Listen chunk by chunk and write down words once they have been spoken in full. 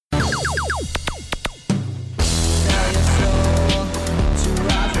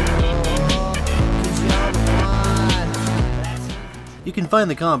You can find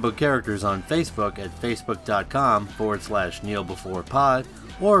the comic book characters on Facebook at facebook.com/KneelBeforePod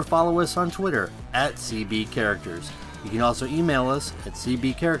or follow us on Twitter at CBCharacters. You can also email us at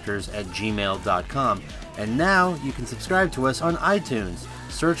cbcharacters@gmail.com. And now you can subscribe to us on iTunes.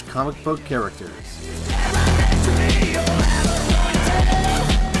 Search Comic Book Characters.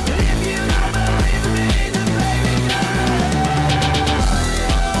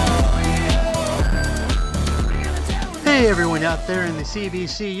 Hey everyone out there in the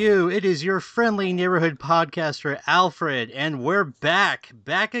CBCU, it is your friendly neighborhood podcaster Alfred, and we're back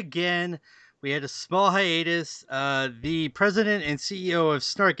again. We had a small hiatus. The president and CEO of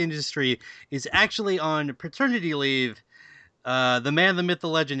Snark Industry is actually on paternity leave. The man, the myth, the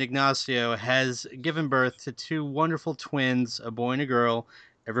legend, Ignacio, has given birth to two wonderful twins, a boy and a girl.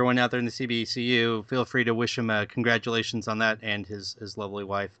 Everyone out there in the CBCU, feel free to wish him congratulations on that and his lovely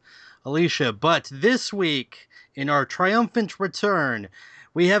wife, Alicia. But this week, in our triumphant return,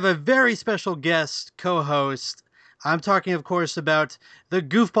 we have a very special guest co-host. I'm talking, of course, about the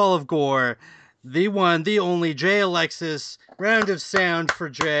goofball of gore, the one, the only, Jay Alexis. Round of sound for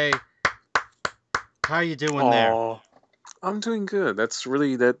Jay. How are you doing there? I'm doing good. That's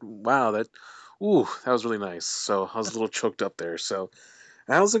really wow, that was really nice. So I was a little choked up there. So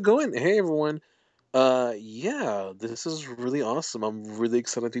how's it going? Hey everyone. Yeah, this is really awesome. I'm really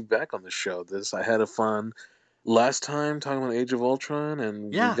excited to be back on the show. I had a fun last time talking about Age of Ultron,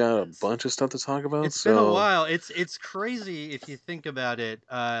 and we got a bunch of stuff to talk about. It's been a while. It's crazy if you think about it.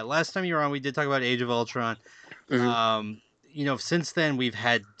 Last time you were on, we did talk about Age of Ultron. Since then we've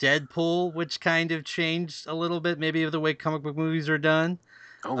had Deadpool, which kind of changed a little bit, maybe of the way comic book movies are done.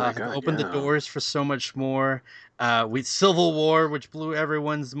 Oh my God! Opened the doors for so much more. With Civil War, which blew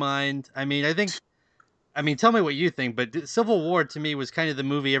everyone's mind. I mean, tell me what you think, but Civil War to me was kind of the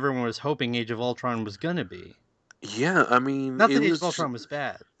movie everyone was hoping Age of Ultron was gonna be. Yeah, I mean, not that Age of Ultron was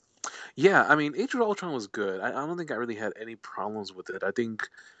bad. Yeah, I mean, Age of Ultron was good. I don't think I really had any problems with it. I think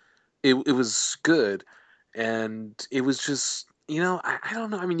it was good, and it was just, I don't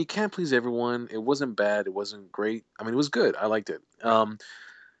know. I mean, you can't please everyone. It wasn't bad. It wasn't great. I mean, it was good. I liked it.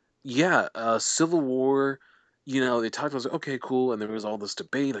 Civil War, they talked about, okay, cool, and there was all this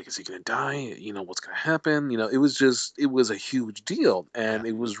debate, like, is he going to die? What's going to happen? It was a huge deal, and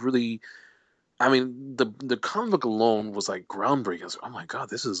it was really, I mean, the comic book alone was like groundbreaking. I was like, oh my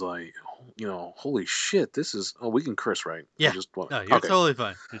God, this is like, holy shit, this is, we can curse, right? Yeah. No, you're totally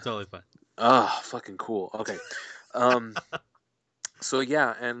fine. You're totally fine. Fucking cool. Okay. So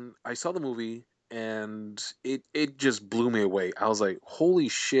yeah, and I saw the movie, and it just blew me away. I was like, holy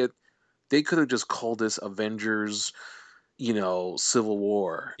shit, they could have just called this Avengers, Civil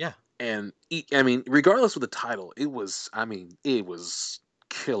War. Yeah. And I mean, regardless of the title, it was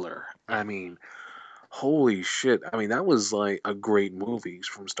killer. Yeah. I mean, holy shit. I mean, that was like a great movie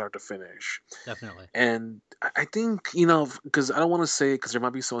from start to finish. Definitely. And I think, because I don't want to say it because there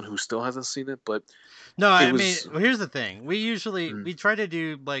might be someone who still hasn't seen it, but no, I mean, here's the thing. We usually we try to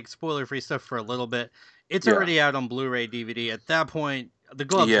do like spoiler-free stuff for a little bit. It's already out on Blu-ray, DVD. At that point, the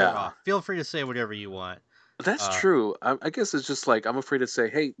gloves are off. Feel free to say whatever you want. That's true. I guess it's just like, I'm afraid to say,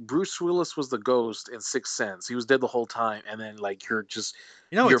 hey, Bruce Willis was the ghost in Sixth Sense. He was dead the whole time, and then like you're just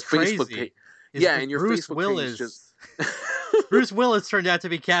your Facebook page. And your Bruce Facebook Willis, page just Bruce Willis turned out to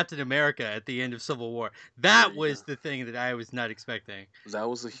be Captain America at the end of Civil War. That was the thing that I was not expecting. That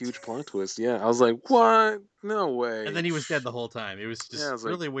was a huge plot twist. Yeah, I was like, what? No way. And then he was dead the whole time. It was just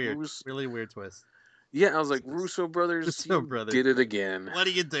really weird. Really weird twist. Yeah, I was like, Russo brothers did it again. What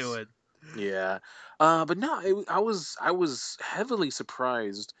are you doing? Yeah. But no, I was heavily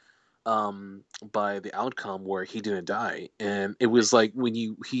surprised by the outcome where he didn't die. And it was like when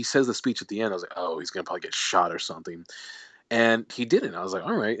he says the speech at the end, I was like, oh, he's gonna probably get shot or something. And he didn't. I was like,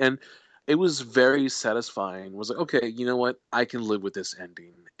 all right. And it was very satisfying. It was like, okay, you know what? I can live with this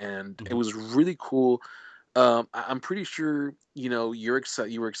ending. And it was really cool. I'm pretty sure, you're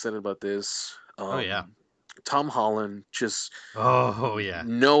excited. You were excited about this. Oh yeah. Tom Holland just. Oh yeah.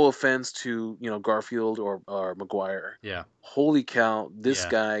 No offense to Garfield or Maguire. Yeah. Holy cow! This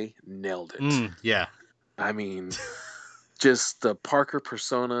guy nailed it. Yeah. I mean, just the Parker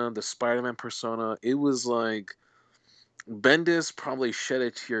persona, the Spider-Man persona. It was like Bendis probably shed a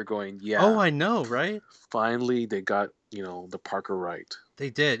tear, going, "Yeah." Oh, I know, right? Finally, they got the Parker right. They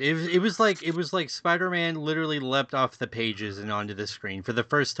did. It was like Spider-Man literally leapt off the pages and onto the screen for the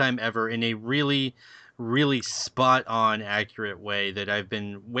first time ever in a really, really spot on, accurate way that I've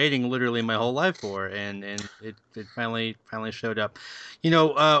been waiting literally my whole life for, and it finally showed up.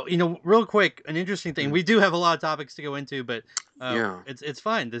 Real quick, an interesting thing. We do have a lot of topics to go into, but it's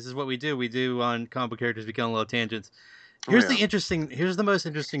fine. This is what we do. We do on Comic Book Characters. We go on little tangents. Oh Here's yeah. the most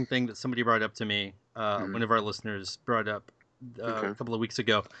interesting thing that somebody brought up to me. One Hmm. of our listeners brought up a Okay. couple of weeks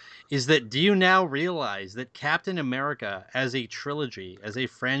ago, is that do you now realize that Captain America as a trilogy, as a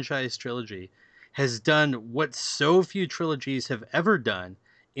franchise trilogy, has done what so few trilogies have ever done,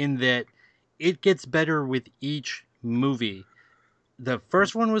 in that it gets better with each movie. The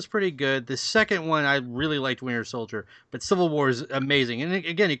first one was pretty good. The second one, I really liked Winter Soldier, but Civil War is amazing. And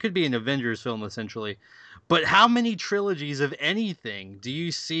again, it could be an Avengers film essentially. But how many trilogies of anything do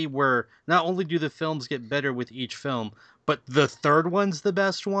you see where not only do the films get better with each film, but the third one's the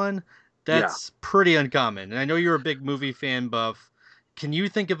best one? Yeah. That's pretty uncommon. And I know you're a big movie fan buff. Can you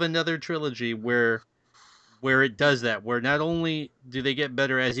think of another trilogy where it does that, where not only do they get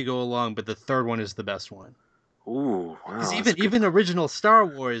better as you go along, but the third one is the best one? Ooh, Because wow, that's a good. even original Star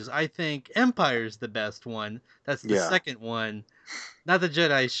Wars, I think Empire's the best one. That's the Yeah. second one. Not the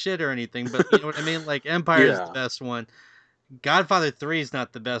Jedi shit or anything, but you know what I mean? Like Empire's the Yeah. best one. Godfather 3 is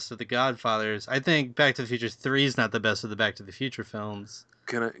not the best of the Godfathers. I think Back to the Future 3 is not the best of the Back to the Future films.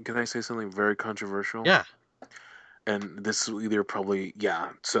 Can I say something very controversial? Yeah. And this is either probably yeah.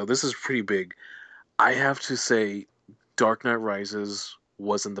 So this is pretty big. I have to say, Dark Knight Rises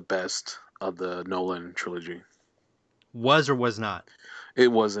wasn't the best of the Nolan trilogy. Was or was not.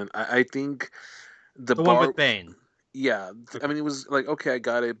 It wasn't. I think the The one bar. with Bane. Yeah, I Okay. mean, it was like okay, I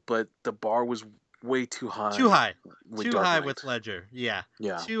got it, but the bar was way too Too high high. with Too Dark high Knight. with Ledger. Yeah.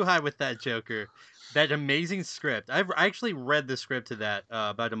 Yeah. Too high with that Joker. That amazing script. I actually read the script to that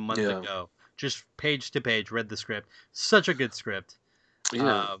about a month Yeah. ago. Just page to page, read the script. Such a good script.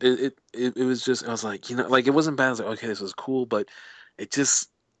 Yeah, Um, it was just I was like, like it wasn't bad. I was like, okay, this was cool, but it just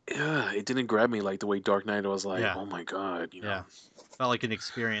yeah, it didn't grab me like the way Dark Knight was like, yeah. oh my god. Yeah. Felt like an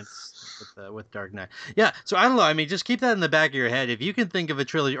experience with Dark Knight. Yeah, so I don't know. I mean, just keep that in the back of your head. If you can think of a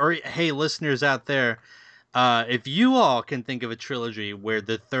trilogy, or hey, listeners out there, if you all can think of a trilogy where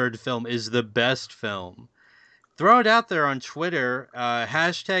the third film is the best film, throw it out there on Twitter.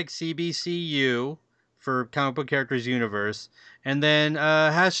 Hashtag CBCU for Comic Book Characters Universe, and then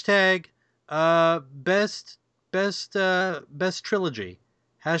hashtag best trilogy.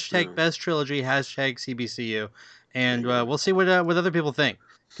 Hashtag Yeah, best trilogy. Hashtag CBCU, there and you go. we'll see what other people think.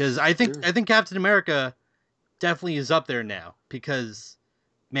 Because Yeah, I think Captain America definitely is up there now. Because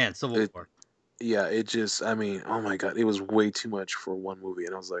man, Civil it War. yeah, it just I mean, oh my god, it was way too much for one movie,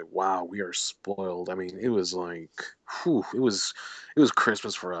 and I was like, wow, we are spoiled. I mean, it was like, whew, it was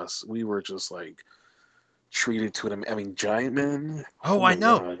Christmas for us. We were just like treated to it. I mean, Giant Man. Oh Oh, I my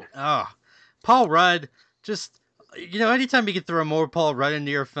know. god. Oh, Paul Rudd. Just anytime you can throw more Paul Rudd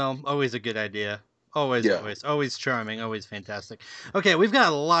into your film, always a good idea. Always, Yeah. always, always charming, always fantastic. Okay, we've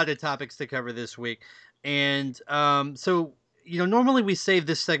got a lot of topics to cover this week, and so normally we save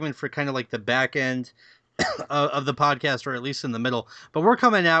this segment for kind of like the back end of the podcast, or at least in the middle. But we're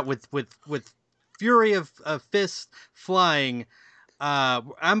coming out with fury of fists flying.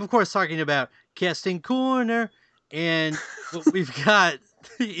 I'm of course talking about Casting Corner, and what we've got.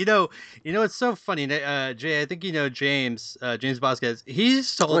 It's so funny, Jay. I think James Vasquez.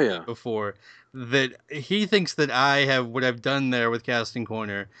 He's Oh told me yeah. before that he thinks that I have what I've done there with Casting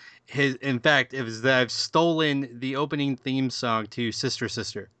Corner. In fact, is that I've stolen the opening theme song to Sister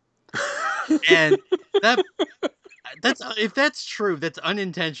Sister, and that that's if that's true, that's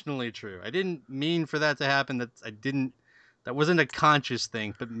unintentionally true. I didn't mean for that to happen. That wasn't a conscious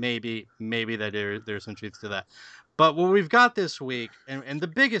thing, but maybe there's some truth to that. But what we've got this week, and the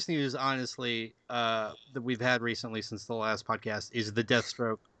biggest news, honestly, that we've had recently since the last podcast is the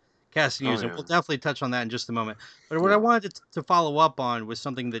Deathstroke cast Oh news, and yeah. we'll definitely touch on that in just a moment. But what I Yeah. wanted to follow up on was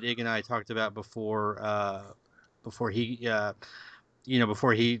something that Ig and I talked about before before he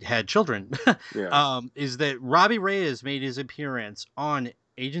had children, Yeah. is that Robbie Reyes made his appearance on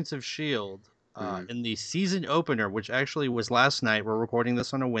Agents of Shield Hmm. in the season opener, which actually was last night. We're recording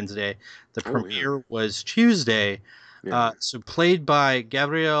this on a Wednesday. The Oh yeah. premiere was Tuesday. Yeah. So played by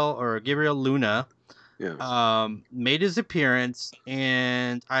Gabriel Luna, Yeah. made his appearance,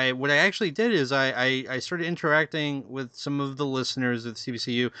 and what I actually did is I started interacting with some of the listeners of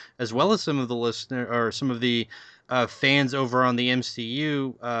CBCU, as well as some of the fans over on the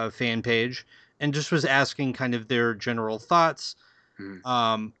MCU fan page, and just was asking kind of their general thoughts. Hmm.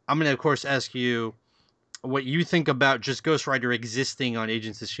 I'm going to of course ask you what you think about just Ghost Rider existing on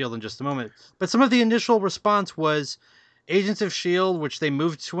Agents of Shield in just a moment. But some of the initial response was Agents of Shield, which they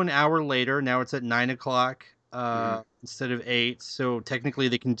moved to an hour later. Now it's at 9 o'clock Hmm. instead of 8. So technically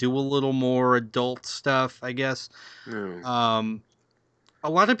they can do a little more adult stuff, I guess. Yeah. Um, a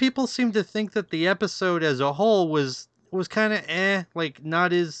lot of people seem to think that the episode as a whole was kind of like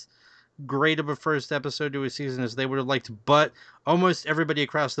not as great of a first episode to a season as they would have liked, but almost everybody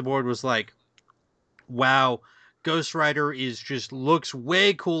across the board was like, wow, Ghost Rider looks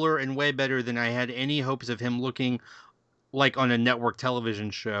way cooler and way better than I had any hopes of him looking like on a network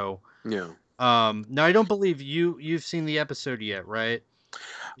television show. Yeah. Now I don't believe you've seen the episode yet, right?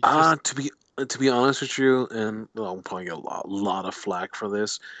 It's just To be honest with you, and well, I'm probably get a lot of flack for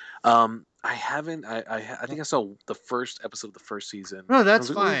this. I haven't. I think I saw the first episode of the first season. no, I that's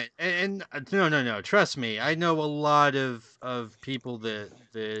was like, oh, fine. And no. Trust me, I know a lot of people that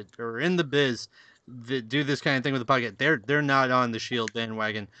are in the biz that do this kind of thing with the podcast. They're not on the Shield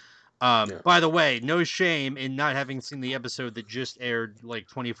bandwagon. yeah. By the way, no shame in not having seen the episode that just aired like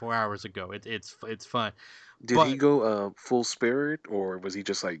 24 hours ago. It's fun, Did he but go full spirit, or was he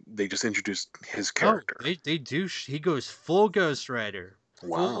just like they just introduced his no, character? they do. He goes full Ghost Rider, full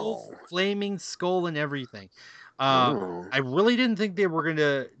Wow. flaming skull and everything. Oh. I really didn't think they're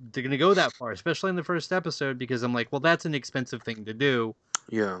gonna go that far, especially in the first episode, because I'm like, well, that's an expensive thing to do.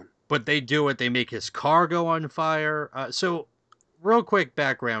 Yeah. But they do it. They make his car go on fire. So, real quick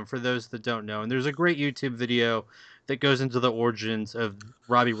background for those that don't know, and there's a great YouTube video that goes into the origins of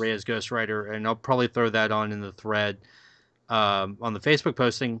Robbie Reyes Ghost Rider, and I'll probably throw that on in the thread on the Facebook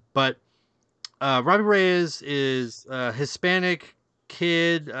posting. But Robbie Reyes is a Hispanic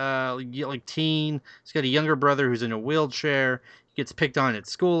kid, like teen. He's got a younger brother who's in a wheelchair. He gets picked on at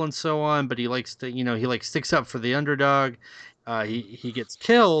school and so on, but he likes to, he like sticks up for the underdog. He gets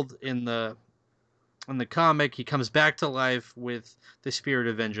killed in the comic. He comes back to life with the spirit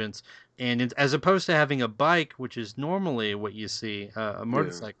of vengeance, and as opposed to having a bike, which is normally what you see, a Yeah.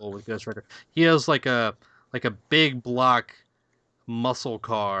 motorcycle with Ghost Rider, he has like a big block muscle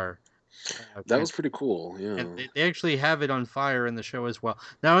car. That was pretty cool. And Yeah. they actually have it on fire in the show as well.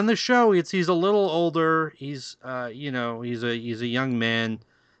 Now in the show, he's a little older. He's he's a young man,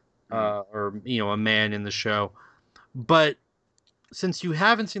 Mhm. or a man in the show. But since you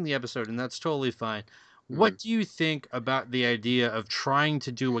haven't seen the episode, and that's totally fine, Mhm. what do you think about the idea of trying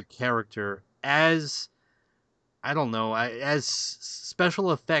to do a character as, I don't know, as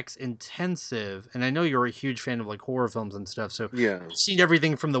special effects intensive? And I know you're a huge fan of like horror films and stuff, so Yeah. you've seen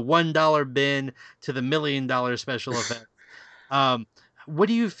everything from the $1 bin to the $1 million special effects. Um,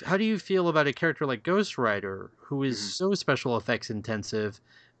 how do you feel about a character like Ghost Rider, who is Mhm. so special effects intensive,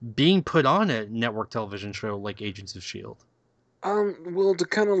 being put on a network television show like Agents of Shield? Well, to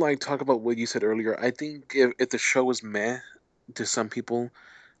kind of like talk about what you said earlier, I think if the show was meh to some people,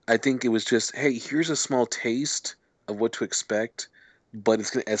 I think it was just, hey, here's a small taste of what to expect, but it's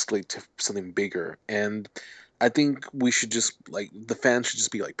going to escalate to something bigger. And I think we should just, like, the fans should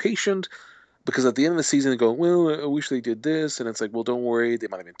just be, like, patient, because at the end of the season, they go, well, I wish they did this. And it's like, well, don't worry. They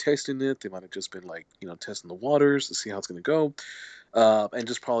might have been testing it. They might have just been, like, testing the waters to see how it's going to go. And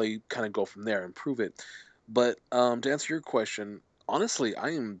just probably kind of go from there and prove it. But to answer your question, honestly, I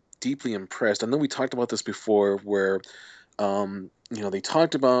am deeply impressed. I know we talked about this before, where they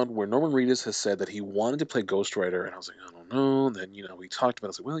talked about where Norman Reedus has said that he wanted to play Ghost Rider, and I was like, I don't know. And then we talked about it.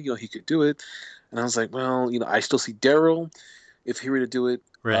 I was like, well, he could do it, and I was like, well, I still see Daryl if he were to do it.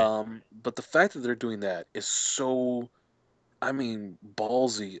 Right. But the fact that they're doing that is so, I mean,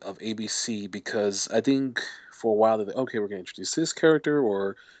 ballsy of ABC, because I think for a while they're like, okay, we're going to introduce this character,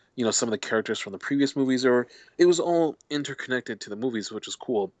 or some of the characters from the previous movies, or it was all interconnected to the movies, which is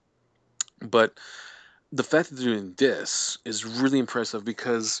cool. But the fact that they're doing this is really impressive,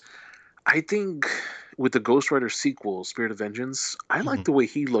 because I think with the Ghost Rider sequel, Spirit of Vengeance, I Hmm. like the way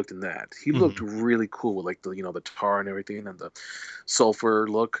he looked in that. He looked Hmm. really cool with like the tar and everything, and the sulfur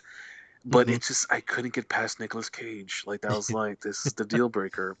look. But Hmm. it's just I couldn't get past Nicolas Cage. Like that was like this is the deal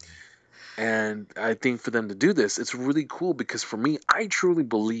breaker. And I think for them to do this, it's really cool, because for me, I truly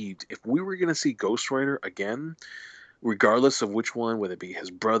believed if we were gonna see Ghost Rider again, regardless of which one, whether it be his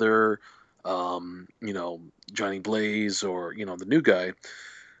brother, um, you know, Johnny Blaze, or the new guy,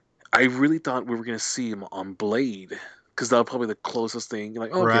 I really thought we were gonna see him on Blade, because that was probably the closest thing.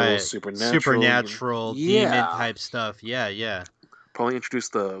 Like, okay, well, Right. supernatural, Supernatural, demon yeah. type stuff. Yeah, yeah. Probably introduce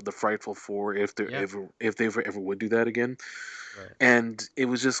the Frightful Four if they Yeah. ever would do that again. Right. And it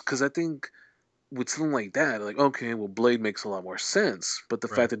was just because I think with something like that, like, okay, well, Blade makes a lot more sense, but the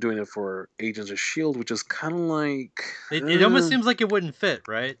fact Right. they're doing it for Agents of Shield, which is kind of like, It almost seems like it wouldn't fit,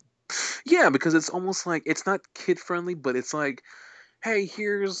 right? yeah, because it's almost like it's not kid friendly, but it's like, hey,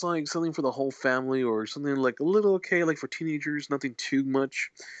 here's like something for the whole family, or something like a little okay, like for teenagers, nothing too much.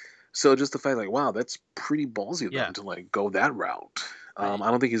 So just the fact, like, wow, that's pretty ballsy of Yeah. them to like go that route. I, I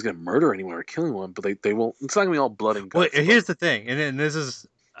don't think he's gonna murder anyone or kill anyone, but they won't. It's not gonna be all blood and well, guts. But here's the thing, and then this is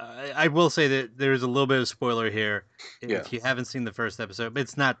I will say that there's a little bit of spoiler here. Yeah, If you haven't seen the first episode, but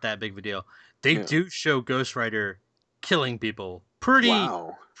it's not that big of a deal. They yeah. do show Ghost Rider killing people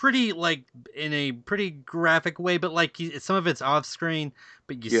Wow. pretty like in a pretty graphic way, but like some of it's off screen,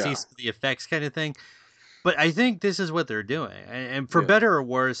 but you see Yeah, some of the effects kind of thing. But I think this is what they're doing, and for yeah, better or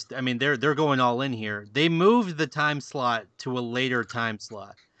worse, I mean they're going all in here. They moved the time slot to a later time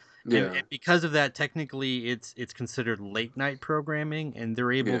slot, and yeah, because of that, technically it's considered late night programming, and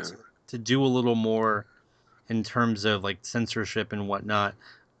they're able yeah. to do a little more in terms of like censorship and whatnot.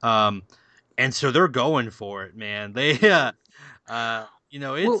 Um, and so they're going for it, man. They Yeah. you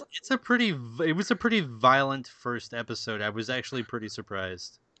know, Well, it was a pretty violent first episode. I was actually pretty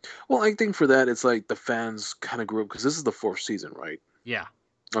surprised. well, I think for that it's like the fans kind of grew up because this is the fourth season, right? Yeah,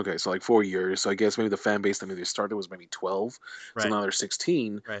 Okay, so like 4 years. So I guess maybe the fan base that maybe they started was maybe 12. So right, now they're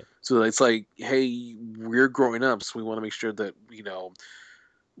 16. right, So it's like, hey, we're growing up, so we want to make sure that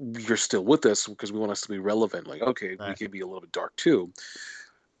you're still with us because we want us to be relevant. Like, okay, we right. can be a little bit dark too.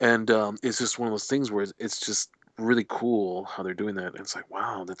 And it's just one of those things where it's just really cool how they're doing that. And it's like,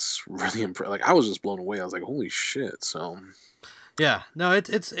 wow, that's really impressive. Like, I was just blown away. I was like, holy shit. So Yeah, no,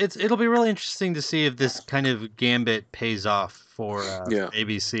 it'll be really interesting to see if this kind of gambit pays off for yeah,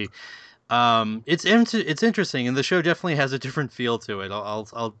 ABC. It's interesting, and the show definitely has a different feel to it.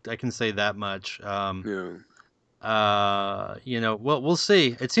 I can say that much. yeah, You know, well, we'll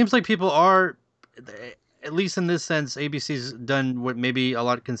see. It seems like people are, at least in this sense, ABC's done what maybe a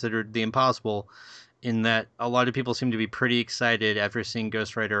lot considered the impossible, in that a lot of people seem to be pretty excited after seeing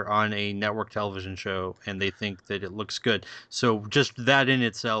Ghost Rider on a network television show, and they think that it looks good. So just that in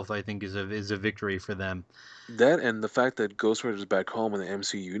itself, I think, is a victory for them. that and the fact that Ghost Rider's back home in the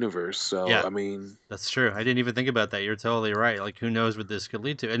MCU universe. So Yeah, I mean, that's true. I didn't even think about that. You're totally right. Like, who knows what this could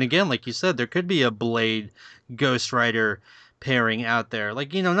lead to? And again, like you said, there could be a Blade Ghost Rider pairing out there.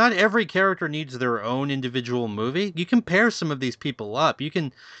 Like, you know, not every character needs their own individual movie. You can pair some of these people up. You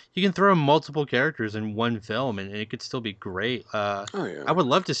can throw multiple characters in one film, and it could still be great. oh I yeah, would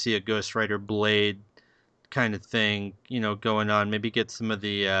love to see a Ghost Rider Blade kind of thing, you know, going on. Maybe get some of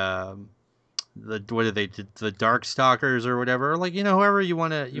the what are they, the Dark Stalkers or whatever, or like, you know, whoever you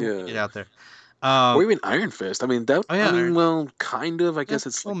want to get yeah. out there. Or Um, even Iron Fist. I mean that. oh I yeah, mean, Iron, well, kind of. I yeah, guess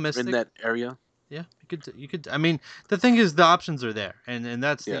it's well, like in Mystic. that area. Yeah, you could. I mean, the thing is, the options are there, and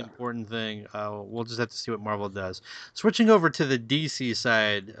that's the Yeah. important thing. We'll just have to see what Marvel does. Switching over to the DC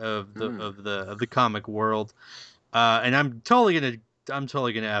side of Mm. the comic world, and I'm totally gonna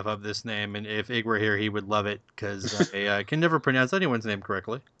f up this name, and if Ig were here, he would love it because I can never pronounce anyone's name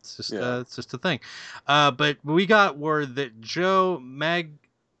correctly. Yeah. It's just a thing. But we got word that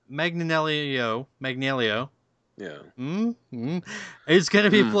Magnelio Yeah. is going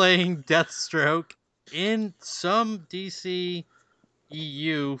to be Mm. playing Deathstroke in some DC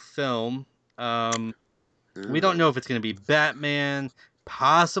EU film. Um, we don't Mm. know if it's going to be Batman,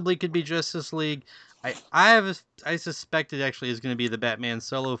 possibly could be Justice League. I suspect it actually is going to be the Batman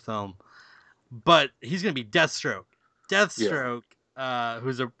solo film, but he's going to be Deathstroke. Yeah. Deathstroke,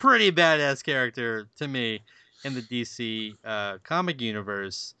 who's a pretty badass character to me in the DC comic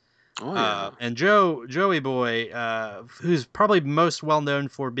universe. Oh yeah. And Joey Boy, who's probably most well known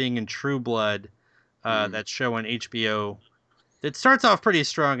for being in True Blood, Mm. that show on HBO. It starts off pretty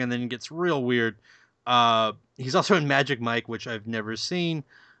strong and then gets real weird. He's also in Magic Mike, which I've never seen,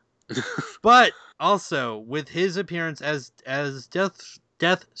 but also with his appearance as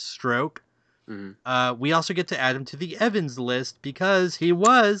Deathstroke, Mm. we also get to add him to the Evans list because he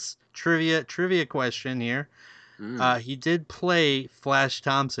was trivia question here. Mm. He did play Flash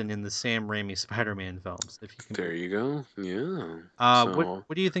Thompson in the Sam Raimi Spider-Man films, if you can There believe. you go. Yeah. What So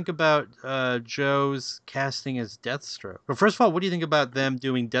what do you think about Joe's casting as Deathstroke? Well, first of all, what do you think about them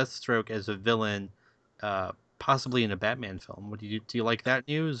doing Deathstroke as a villain, possibly in a Batman film? What do you like that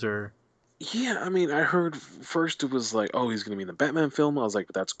news or? yeah, I mean, I heard first it was like, oh, he's gonna be in the Batman film. I was like,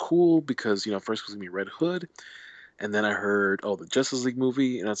 but that's cool because first it was gonna be Red Hood, and then I heard, oh, the Justice League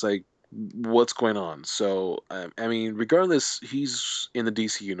movie, and it's like, what's going on? So I mean, regardless, he's in the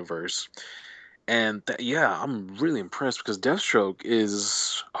DC universe. And yeah, I'm really impressed because Deathstroke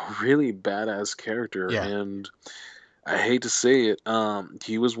is a really badass character, Yeah, and I hate to say it,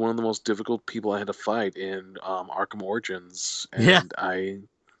 he was one of the most difficult people I had to fight in Arkham Origins, yeah. and I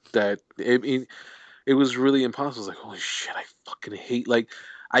mean, it was really impossible. I was like, holy shit, I fucking hate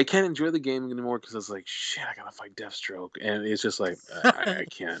I can't enjoy the game anymore because it's like shit, I gotta fight Deathstroke, and it's just like I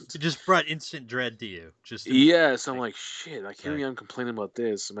can't. It just brought instant dread to you. Just instant, Yes, I'm like, like shit. Like here like. I am complaining about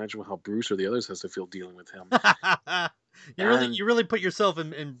this. Imagine how Bruce or the others has to feel dealing with him. And you really put yourself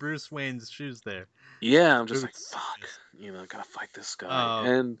in Bruce Wayne's shoes there. yeah, I'm just like, Boots. fuck, Yes. gotta fight this guy. Um.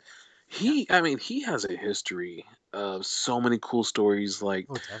 And Yeah. I mean, he has a history of so many cool stories. Like,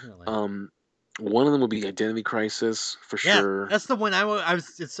 Oh, definitely. um, one of them would be Identity Crisis for Yeah, sure. that's the one I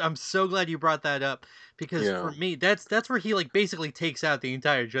was. I'm so glad you brought that up because for Yeah, me, that's where he like basically takes out the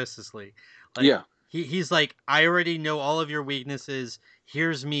entire Justice League. Like yeah, he's like, I already know all of your weaknesses.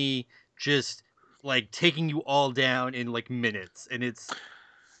 Here's me just like taking you all down in like minutes, and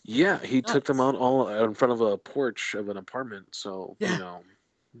yeah. it's He took them nuts. out all in front of a porch of an apartment. So Yeah,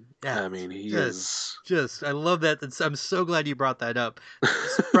 yeah. I mean, he Just is. I love that. I'm so glad you brought that up.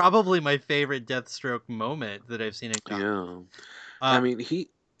 It's probably my favorite Deathstroke moment that I've seen in comics. Yeah, I Uh, mean,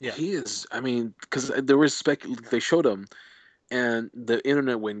 yeah. he is. I mean, because there was they showed him. And the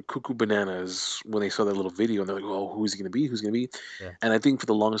internet went cuckoo bananas when they saw that little video, and they're like, "Oh, who's he gonna be? Who's he gonna be?" Yeah. And I think for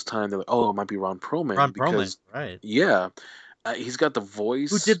the longest time, they're like, "Oh, it might be Ron Ron Perlman Perlman, because, right? yeah, he's got the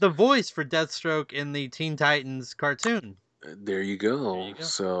Who voice." did the voice for Deathstroke in the Teen Titans cartoon. There you There go. you go.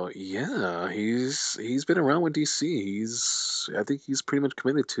 So yeah, he's been around with DC. I think he's pretty much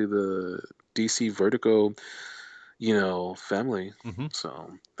committed to the DC Vertigo, family. Hmm.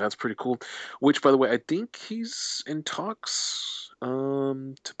 So that's pretty cool. Which, by the way, I think he's in talks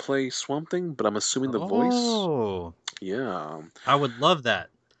to play Swamp Thing, but I'm assuming the voice. Oh, Yeah. I would love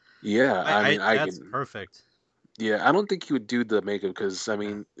that. Yeah, I I mean, I that's can. perfect. Yeah, I don't think he would do the makeup because I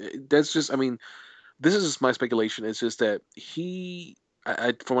Yeah. mean, that's just. I mean, this is just my speculation. It's just that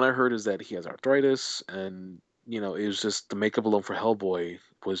from what I heard, is that he has arthritis, and it was just the makeup alone for Hellboy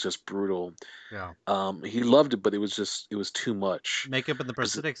was just brutal. Yeah. He loved it, but it was too much. Makeup and the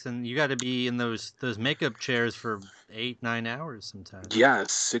 'Cause, prosthetics, and you got to be in those makeup chairs for 8 9 hours sometimes. yeah,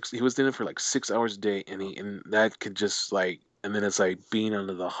 he was in it for like 6 hours a day, and Oh, and that could just like, and then it's like being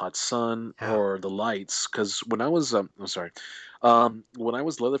under the hot sun yeah. or the lights. Because when I was, I'm sorry, when I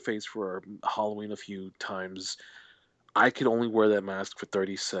was Leatherface for Halloween a few times, I could only wear that mask for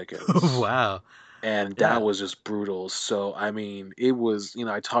 30 seconds, Wow. and that Yeah. was just brutal. So I mean, it was,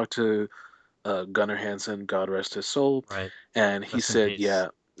 I talked to Gunnar Hansen, God rest his soul, Right. and he Rest in said, peace. yeah,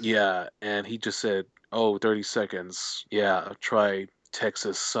 yeah, and he just said, oh, 30 seconds, yeah, try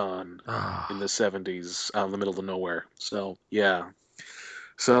Texas sun in the Ah. 70s out in the middle of nowhere. So yeah,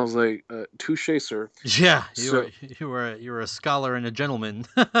 so I was like, touche, sir. Yeah, So you were a scholar and a gentleman.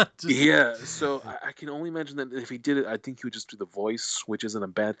 Just yeah, so I can only imagine that if he did it, I think he would just do the voice, which isn't a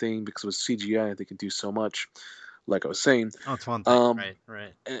bad thing because with CGI they can do so much. Like I was saying, oh, it's one thing. um, Right.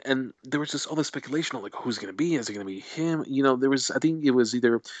 Right. and there was just all this speculation on like who's it gonna be? Is it gonna be him? There was, I think it was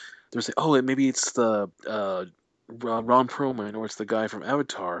either there was like, oh, maybe it's the Ron Perlman or it's the guy from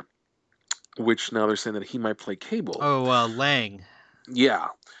Avatar, which now they're saying that he might play Cable. Oh, Lang. Yeah,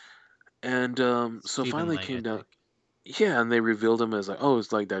 and so Stephen finally it Lang, I came down. think. Yeah, and they revealed him as like, oh,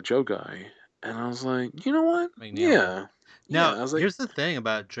 it's like that Joe guy, and I was like, you know what? Magnelia. Yeah, yeah. Now, I was like, here's the thing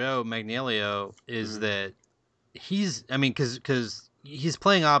about Joe Magnelio is mhm, that I mean, because he's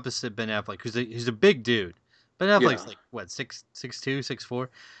playing opposite Ben Affleck, he's a big dude. Ben yeah, Affleck's like what 6'2", 6'4".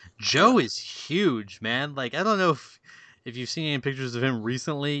 yeah. Joe is huge, man. Like I don't know if you've seen any pictures of him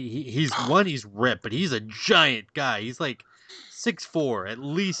recently. He's ripped, but he's a giant guy. He's like 6'4", at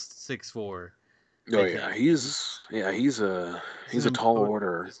least 6'4". Oh I yeah, think he's a tall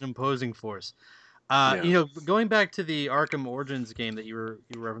order. he's an imposing force. Yeah. Going back to the Arkham Origins game that you were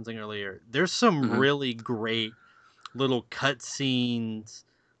referencing earlier, there's some Hmm. really great little cutscenes,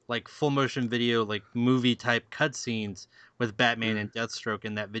 like full motion video, like movie type cutscenes with Batman Hmm. and Deathstroke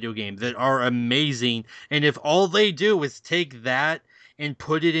in that video game that are amazing. And if all they do is take that and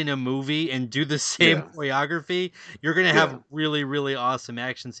put it in a movie and do the same Yeah. choreography, you're gonna have Yeah. really, really awesome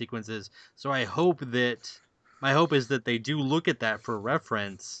action sequences. So I hope that my hope is that they do look at that for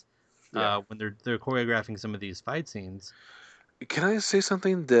reference Yeah. when they're choreographing some of these fight scenes. Can I say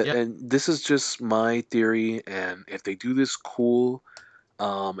something that, Yep. and this is just my theory, and if they do this, cool.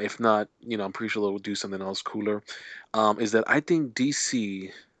 If not, I'm pretty sure they'll do something else cooler. Is that I think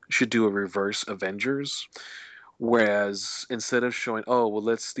DC should do a reverse Avengers, whereas instead of showing, oh, well,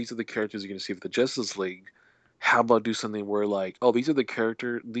 these are the characters you're gonna see for the Justice League. How about do something where like, oh, these are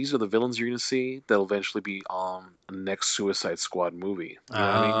the villains you're gonna see that'll eventually be on the next Suicide Squad movie. You know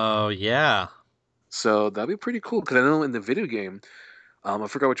what I mean? Oh yeah. So that'd be pretty cool because I know in the video game, I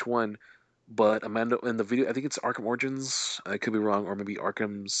forgot which one, but Amanda in the video, I think it's Arkham Origins. I could be wrong, or maybe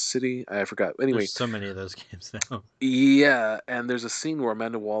Arkham City. I forgot. There's Anyway, so many of those games now. yeah, and there's a scene where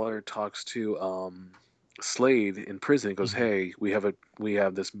Amanda Waller talks to Slade in prison. He goes, Mhm. "Hey, we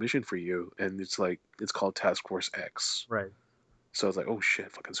have this mission for you," and it's called Task Force X. Right. So I was like, oh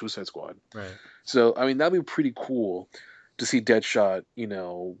shit, fucking Suicide Squad. Right. So I mean, that'd be pretty cool to see Deadshot,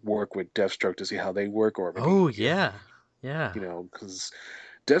 work with Deathstroke to see how they work, or maybe Oh if yeah. Yeah. because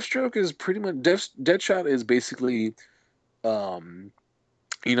Deathstroke is pretty much Deadshot is basically, um,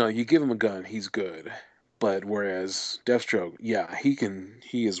 you give him a gun, he's good. But whereas Deathstroke, yeah, he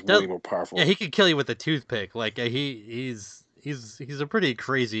is way That, more yeah, powerful. he could kill you with a toothpick. Like he's a pretty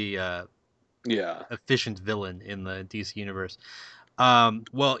crazy Yeah, efficient villain in the DC universe.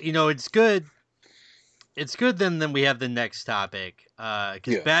 Well, it's good. It's good then we have the next topic.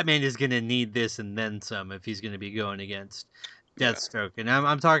 Because yeah, Batman is gonna need this and then some if he's gonna be going against yeah. Deathstroke. And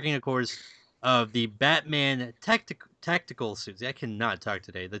I'm talking, of course, of the Batman tactical suits. I cannot talk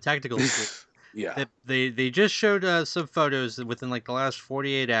today. The tactical suit Yeah. that they just showed some photos within like the last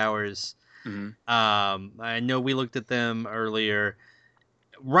 48 hours. Hmm. I know we looked at them earlier.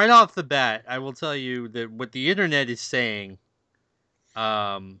 Right off the bat, I will tell you that what the internet is saying,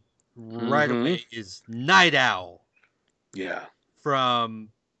 um, right Hmm. away is Night Owl Yeah. from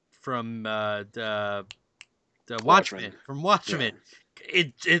the Watchmen. Watchmen, from Yeah. Watchmen.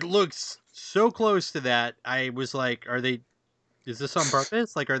 It looks so close to that. I was like, are they? Is this on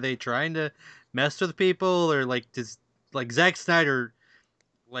purpose? Like, are they trying to mess with people, or like does like Zack Snyder,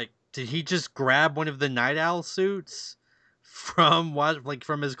 like, did he just grab one of the Night Owl suits from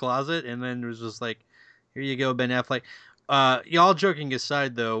from his closet and then was just like, here you go, Ben Affleck. Y'all joking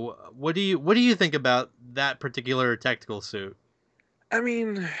aside though, what do you think about that particular tactical suit? I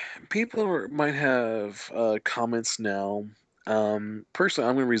mean, might have comments now. Personally,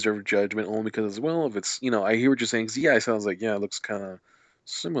 I'm going to reserve judgment only because, well, if it's, I hear what you're saying. 'Cause, yeah, it sounds like, yeah, it looks kind of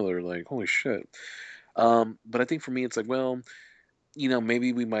similar. Like, holy shit. But I think for me, it's like, well,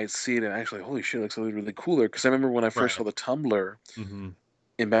 maybe we might see it and actually, holy shit, it looks really, really cooler. Because I remember when I first saw Right. the Tumblr Mm-hmm.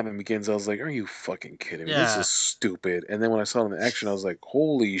 in Batman Begins, I was like, are you fucking kidding me? This Yeah. is stupid. And then when I saw it in action, I was like,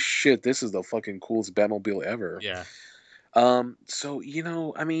 holy shit, this is the fucking coolest Batmobile ever. Yeah. So,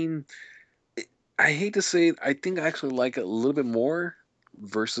 I mean, I hate to say it, I think I actually like it a little bit more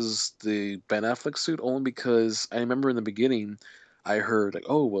versus the Ben Affleck suit, only because I remember in the beginning I heard like,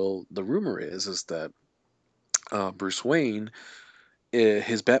 oh well, the rumor is that Bruce Wayne,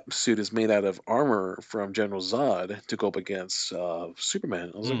 his bat suit is made out of armor from General Zod to go up against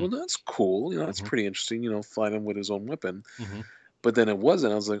Superman. I was like, Mm. well, that's cool. That's Mm-hmm. pretty interesting. Fighting with his own weapon. Mm-hmm. But then it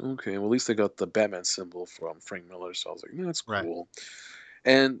wasn't. I was like, okay, well, at least they got the Batman symbol from Frank Miller. So I was like, that's Right. cool.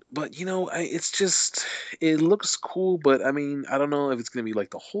 But it's just it looks cool, but I mean, I don't know if it's gonna be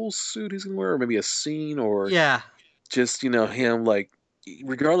like the whole suit he's gonna wear, or maybe a scene, or Yeah. just him like.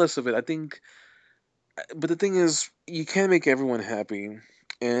 Regardless of it, I think. But the thing is, you can't make everyone happy,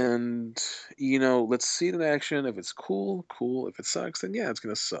 and let's see it in action. If it's cool, cool. If it sucks, then yeah, it's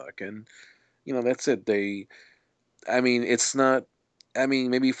gonna suck, and that's it. I mean, it's not. I mean,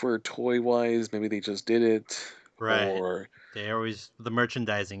 maybe for toy wise, maybe they just did it, Right. or They always the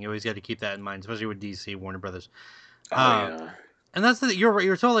merchandising. You always got to keep that in mind, especially with DC, Warner Brothers. oh Uh, yeah, and that's you're right.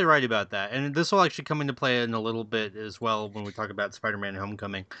 You're totally right about that. And this will actually come into play in a little bit as well when we talk about Spider-Man: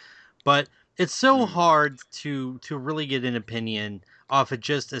 Homecoming. But it's so mm, hard to really get an opinion off of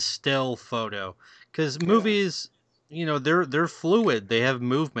just a still photo because yeah, movies, they're fluid. They have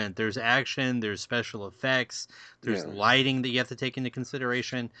movement. There's action. There's special effects. There's yeah, lighting that you have to take into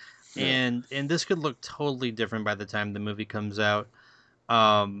consideration, yeah. and this could look totally different by the time the movie comes out.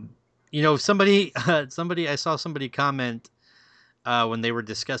 Um, somebody I saw somebody comment when they were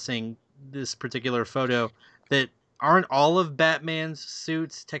discussing this particular photo that aren't all of Batman's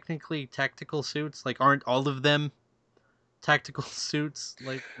suits technically tactical suits? Like, aren't all of them tactical suits?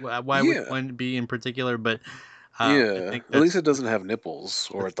 Like, why would Yeah, one be in particular? But I yeah. think At least it that's doesn't have nipples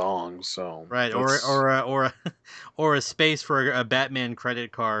or a thong, so right. Or that's. or a space for a Batman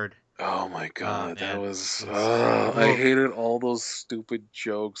credit card. Oh my god, that Man, was. it's I oh. hated all those stupid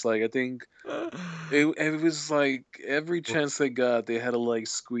jokes. Like I think it was like every chance they got, they had to like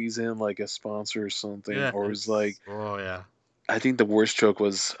squeeze in like a sponsor or something, Yeah, or it was like. it's oh yeah. I think the worst joke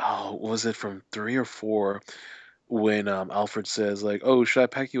was, oh, was it from 3 or 4 when Alfred says like, "Oh, should I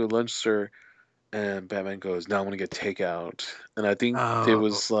pack you a lunch, sir?" And Batman goes, "No, I'm gonna get takeout." And I think there Oh,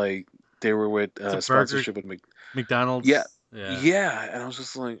 was like they were with it's a burger sponsorship with yeah, McDonald's. Yeah. yeah, and I was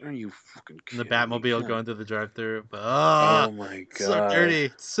just like, "Are you fucking And the kidding me?" Batmobile God. going through the drive-through. But oh, Oh my so god.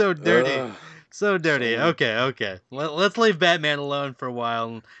 dirty, so dirty, Ugh. so dirty. So Okay, okay. Let's leave Batman alone for a while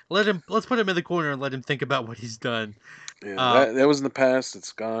and let's put him in the corner and let him think about what he's done. yeah, Uh, that was in the past.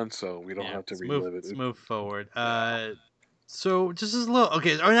 It's gone, so we don't yeah. have to Let's move. relive it. Let's move forward. Yeah. So just as a little.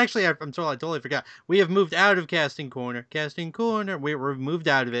 Okay. Oh, and actually, I totally forgot. We have moved out of casting corner. Casting corner. We've moved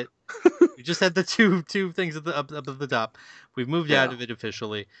out of it. We just had the two things at the up at the top. We've moved out Yeah. of it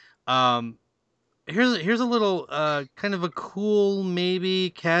officially. Um, here's a little kind of a cool maybe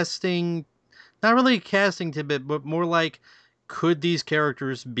casting, not really a casting tidbit, but more like could these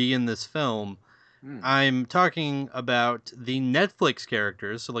characters be in this film? Hmm. I'm talking about the Netflix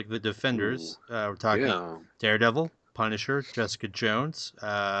characters, so like the Ooh. Defenders. We're talking Yeah. Daredevil, Punisher, Jessica Jones,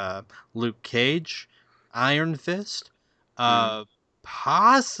 Luke Cage, Iron Fist, Hmm. uh,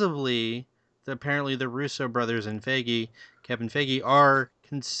 possibly. Apparently, the Russo brothers and Kevin Feige, are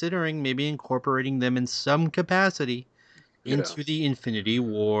considering maybe incorporating them in some capacity Yeah. into the Infinity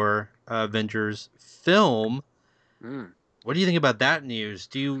War Avengers film. Hmm. What do you think about that news?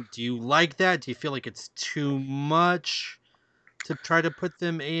 Do you like that? Do you feel like it's too much to try to put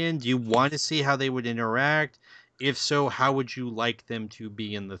them in? Do you want to see how they would interact? If so, how would you like them to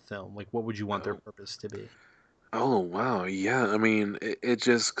be in the film? Like, what would you want their Oh. purpose to be? Oh wow, yeah. I mean, it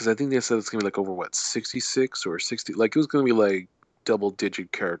just because I think they said it's gonna be like over what 66 or 60. Like it was gonna be like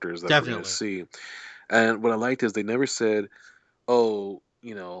double-digit characters that we're gonna Definitely. see. And what I liked is they never said, oh,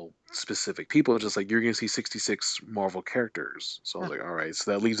 specific people. Just like you're gonna see 66 Marvel characters. So I Yeah. was like, all right.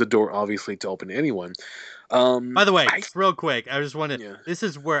 So that leaves the door obviously to open to anyone. By the way, I real quick, I just want to. Yeah. This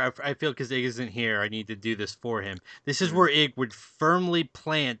is where I feel because Ig isn't here, I need to do this for him. This is Mhm. where Ig would firmly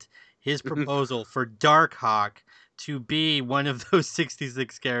plant his proposal for Darkhawk to be one of those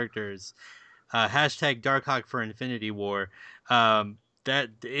 66 characters. Hashtag Darkhawk for Infinity War. That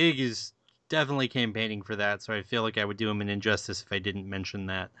Ig is definitely campaigning for that, so I feel like I would do him an injustice if I didn't mention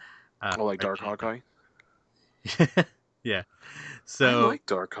that. Oh, like Right Dark Hawkeye. now. Yeah. I So, like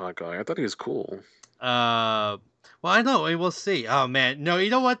Dark Hawkeye. I thought he was cool. well, I know we'll see. Oh man, no, you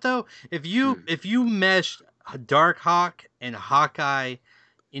know what though? If you Hmm. if you meshed Darkhawk and Hawkeye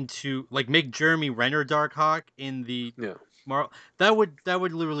into like make Jeremy Renner Darkhawk in the Yeah. Marvel, that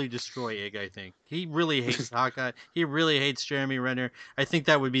would literally destroy Ig. I think he really hates Hawkeye. He really hates Jeremy Renner. I think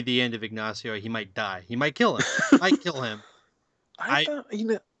that would be the end of Ignacio. He might die. He might kill him. Might kill him. I I thought,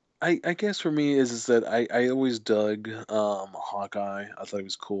 I guess for me is that I always dug Hawkeye. I thought it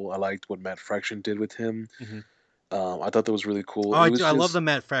was cool. I liked what Matt Fraction did with him. mhm. I thought that was really cool. Oh, It I was do. I love the just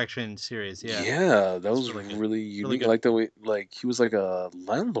Matt Fraction series. Yeah, yeah, that it's was really good. really Really unique. I good. like the way like he was like a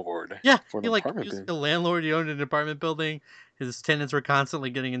landlord Yeah, for an he apartment was like thing. a landlord. He owned an apartment building. His tenants were constantly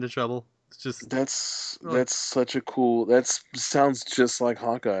getting into trouble. It's just really. That's such a cool. That's sounds just like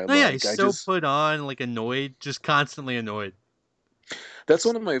Hawkeye. No, yeah, he's Like I so just put on, like annoyed, just constantly annoyed. That's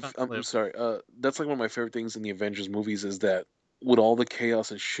one Just of my. I'm constantly. sorry. That's like one of my favorite things in the Avengers movies is that with all the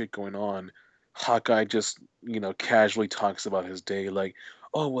chaos and shit going on, Hawkeye just casually talks about his day, like,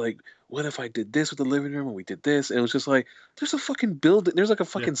 oh, well, like, what if I did this with the living room and we did this, and it was just like, there's a fucking building, there's like a Yeah,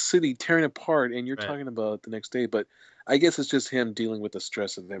 fucking city tearing apart, and you're right, talking about the next day, but I guess it's just him dealing with the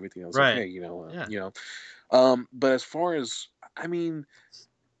stress of everything. I was like, right. hey, Yeah, but as far as I mean.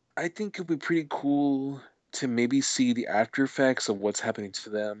 I think it'd be pretty cool to maybe see the after effects of what's happening to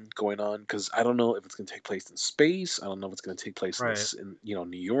them going on because I don't know if it's going to take place in space. I don't know if it's going to take place in right. this in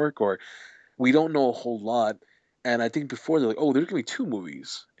New York or we don't know a whole lot. And I think before they're like, oh, there's going to be two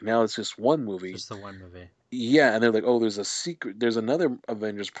movies. And now it's just one movie. Just the one movie. Yeah, and they're like, oh, there's a secret. There's another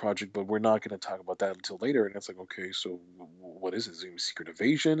Avengers project, but we're not going to talk about that until later. And it's like, okay, so what is it? Is it going to be Secret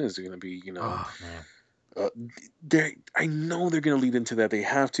Invasion? Is it going to be Oh man. uh, I know they're going to lead into that. They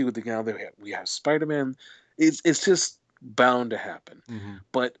have to. Now we have Spider Man. It's just bound to happen. Hmm.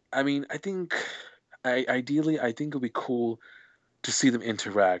 But I mean, I think ideally, I think it'll be cool to see them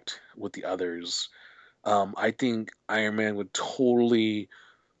interact with the others. I think Iron Man would totally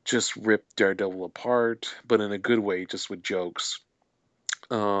just rip Daredevil apart, but in a good way, just with jokes.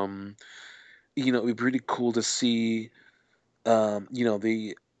 Um, it'd be pretty cool to see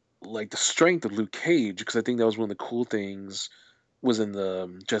the like the strength of Luke Cage because I think that was one of the cool things was in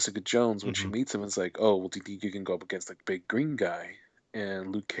the Jessica Jones when she Hmm. meets him. It's like, oh, well, do you think you can go up against the big green guy?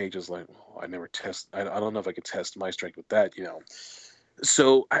 And Luke Cage is like, well, I never test. I don't know if I could test my strength with that.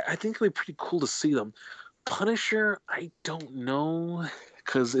 So I think it'd be pretty cool to see them. Punisher, I don't know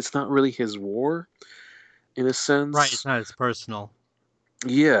because it's not really his war in a Right. It's sense. not as personal.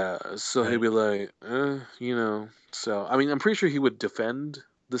 Yeah, so he'd Right. be like, So I mean, I'm pretty sure he would defend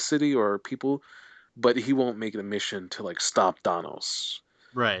the city or people, but he won't make it a mission to like stop Thanos.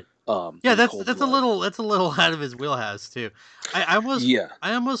 Right. Yeah, In that's cold that's a blood. little that's a little out of his wheelhouse too. I almost Yeah,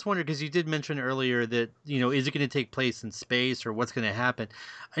 I almost wonder because you did mention earlier that is it going to take place in space or what's going to happen,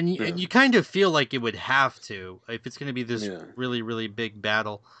 and yeah, you kind of feel like it would have to if it's going to be this yeah. really really big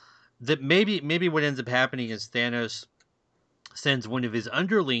battle. That maybe what ends up happening is Thanos sends one of his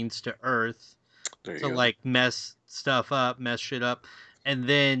underlings to Earth There to you go. like mess stuff up, mess shit up, and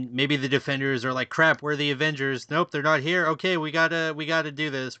then maybe the Defenders are like, crap, we're the Avengers. Nope, they're not here. Okay, we gotta do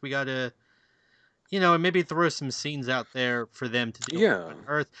this. We gotta, and maybe throw some scenes out there for them to deal with Yeah. on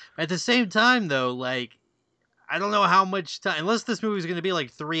Earth. At the same time, though, like, I don't know how much time, unless this movie is going to be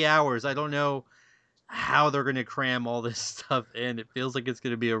like 3 hours. I don't know how they're going to cram all this stuff in. It feels like it's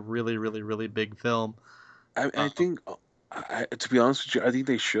going to be a really, really, really big film. I Um, think, to be honest with you, I think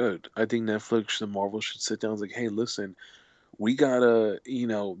they should. I think Netflix and Marvel should sit down and like, hey, listen, we gotta,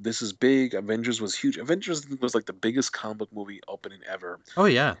 this is big. Avengers was huge. Avengers was like the biggest comic book movie opening ever, oh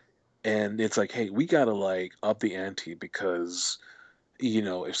yeah, and it's like, hey, we gotta like up the ante because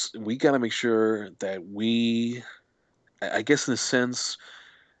if we gotta make sure that I guess in a sense,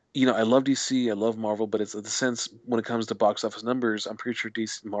 I love DC, I love Marvel, but it's in the sense when it comes to box office numbers, I'm pretty sure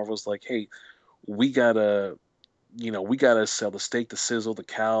DC Marvel's like, hey, we gotta we gotta sell the steak, the sizzle, the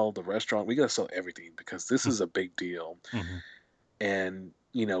cow, the restaurant. We gotta sell everything because this is a big deal. mm-hmm. And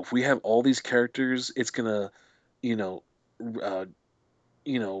if we have all these characters, it's gonna, you know, uh,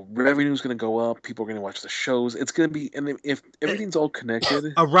 revenue's gonna go up. People are gonna watch the shows. It's gonna be, and if everything's all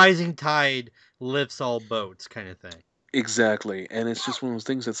connected, A rising tide lifts all boats, kind of thing. exactly. And it's just one of those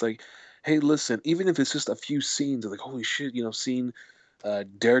things that's like, hey, listen, even if it's just a few scenes, like holy shit, seeing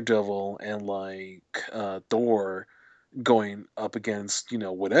Daredevil and like Thor going up against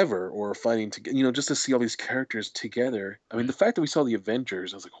whatever or fighting to just to see all these characters together. I mean, Right. the fact that we saw the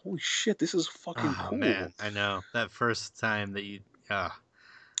Avengers, I was like, holy shit, this is fucking Oh cool. man, I know that first time that you.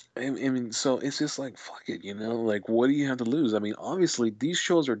 I mean, so it's just like fuck it, like what do you have to lose? I mean, obviously these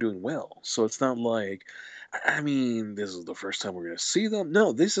shows are doing well, so it's not like, I mean, this is the first time we're gonna see them.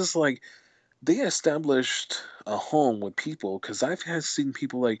 No, this is like they established a home with people because I've had seen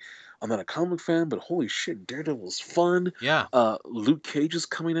people like I'm not a comic fan, but holy shit, Daredevil's fun. Yeah, Luke Cage is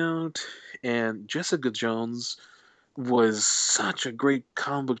coming out, and Jessica Jones was such a great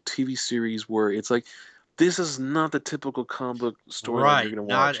comic book TV series where it's like this is not the typical comic book storyline you're right. gonna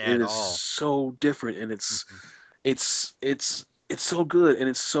Not watch. It at is all. so different, and Mhm. it's so good, and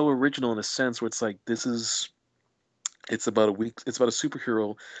it's so original in a sense where it's like it's about a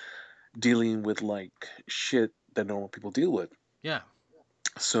superhero dealing with like shit that normal people deal with. Yeah.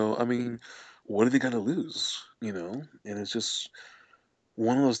 So I mean, what are they gonna lose? And it's just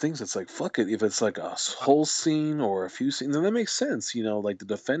one of those things that's like fuck it. If it's like a whole scene or a few scenes, then that makes sense. Like the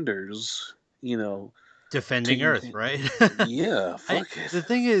Defenders, Defending taking Earth, right? yeah, I fuck it. the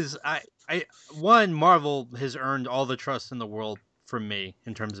thing is, one Marvel has earned all the trust in the world from me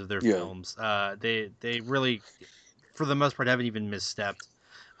in terms of their Yeah. films. They really, for the most part, haven't even misstepped.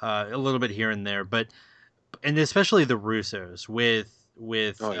 A little bit here and there, but and especially the Russos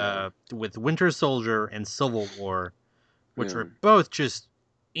Oh yeah. with Winter Soldier and Civil War, which Yeah. were both just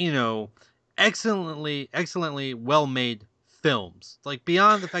you know excellently well made films. Like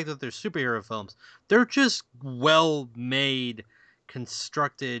beyond the fact that they're superhero films, they're just well made,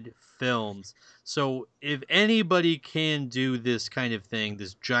 constructed films. So if anybody can do this kind of thing,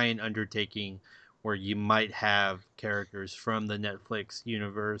 this giant undertaking where you might have characters from the Netflix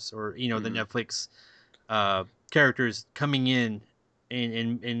universe or the Hmm. Netflix uh, characters coming in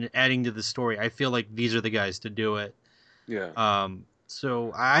and adding to the story, I feel like these are the guys to do it. Yeah.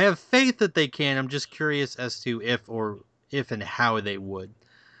 So I have faith that they can. I'm just curious as to if and how they would.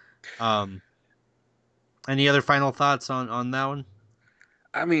 Um, any other final thoughts on that one?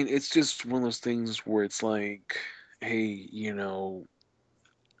 I mean, it's just one of those things where it's like, hey,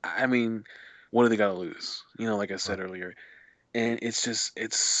 I mean, what do they gotta lose? Like I said Right. earlier. And it's just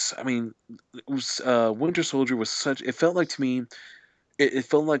I mean, it was Winter Soldier was such it felt like to me it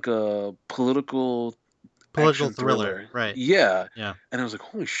felt like a political Political action thriller, thriller. right? Yeah. Yeah, And I was like,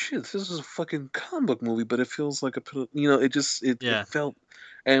 holy shit, this is a fucking comic book movie, but it feels like it just it yeah. felt.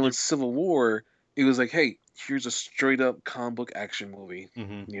 And with It, Civil War, it was like, hey, here's a straight up comic book action movie.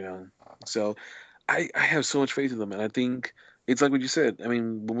 hmm you know so I have so much faith in them, and I think it's like what you said. I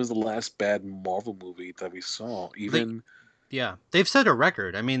mean, when was the last bad Marvel movie that we saw? they Even yeah they've set a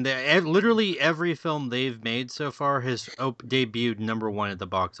record. I mean, literally every film they've made so far has debuted number one at the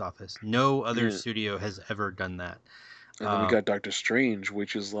box office. No other yeah. studio has ever done that. And then we Um, got Doctor Strange,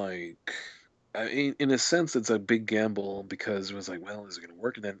 which is like, I mean, in a sense, it's a big gamble because it was like, well, is it going to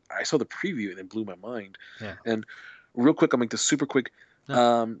work? And then I saw the preview and it blew my mind. yeah. And real quick, I'll make this super quick. No.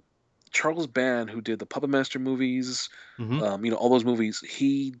 Um, Charles Band, who did the Puppet Master movies, Hmm. all those movies,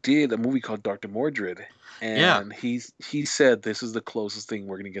 he did a movie called Doctor Mordred, Yeah. and he said this is the closest thing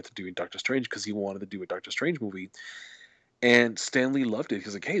we're going to get to doing Doctor Strange because he wanted to do a Doctor Strange movie, and Stanley loved it.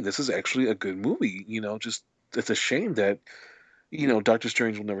 He's like, hey, this is actually a good movie. Just it's a shame that Doctor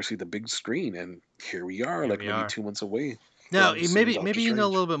Strange will never see the big screen, and here we are, Here like we maybe are. 2 months away. Now, from seeing maybe Doctor you know a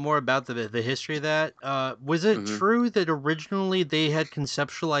Strange. little bit more about the history of that. Was it Hmm. true that originally they had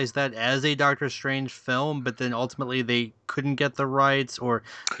conceptualized that as a Doctor Strange film, but then ultimately they couldn't get the rights, or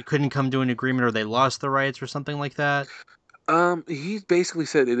they couldn't come to an agreement, or they lost the rights, or something like that? He basically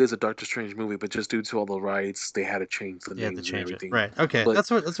said it is a Doctor Strange movie, but just due to all the rights, they had to change the They had to names and change it, everything. right? Okay, But that's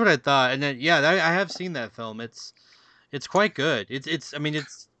what I thought. And then yeah, I have seen that film. It's quite good. It's I mean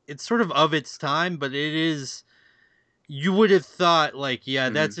it's sort of its time, but it is. You would have thought like, yeah,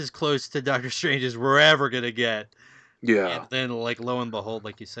 mhm, that's as close to Doctor Strange as we're ever gonna get. And yeah, then, like, lo and behold,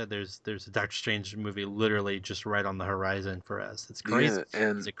 like you said, there's a Doctor Strange movie literally just right on the horizon for us. It's crazy. yeah, It's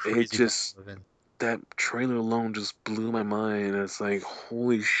and a it crazy time just to live in. that trailer alone just blew my mind. It's like,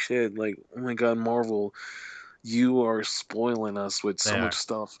 holy shit! Like, oh my god, Marvel, you are spoiling us with They so much are.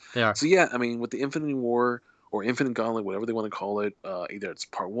 stuff. They are. So yeah, I mean, with the Infinity War or Infinite Gauntlet, whatever they want to call it, either it's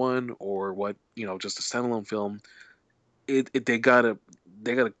part one or what, just a standalone film. They gotta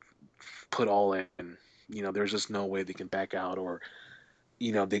put all in. There's just no way they can back out, or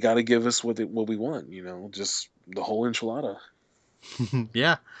they gotta give us what we want. Just the whole enchilada.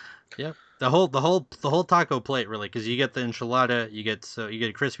 Yeah. Yep. The whole taco plate really, because you get the enchilada, you get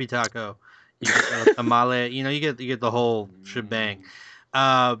a crispy taco, you get the tamale, you get the whole shebang.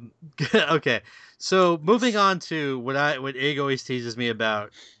 Mm, Okay, so moving on to what Egg always teases me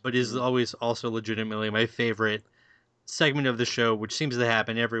about, but is mm, always also legitimately my favorite segment of the show, which seems to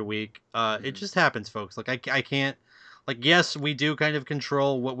happen every week. It mm. just happens, folks. Like I can't. Like, yes, we do kind of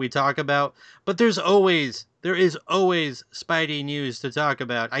control what we talk about, but there is always Spidey news to talk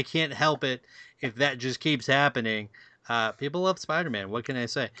about. I can't help it if that just keeps happening. People love Spider-Man. What can I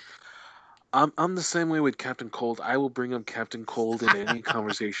say? I'm the same way with Captain Cold. I will bring up Captain Cold in any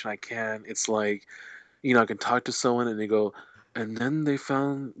conversation I can. It's like, I can talk to someone and they go, and then they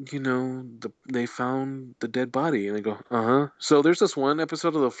found, they found the dead body, and they go, uh huh. So there's this one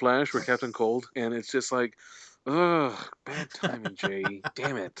episode of The Flash where Captain Cold, and it's just like, ugh, bad timing, Jay.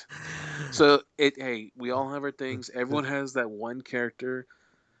 Damn it. So hey, we all have our things. Everyone has that one character.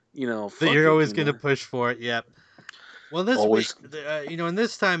 That Fuck you're it. always gonna push for it. Yep. Well, this week, Always. and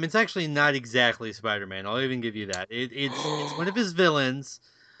this time, it's actually not exactly Spider-Man. I'll even give you that. It's one of his villains.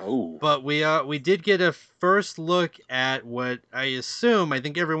 Oh. But we did get a first look at what I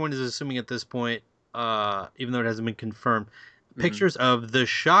think everyone is assuming at this point, even though it hasn't been confirmed, Mm-hmm. pictures of the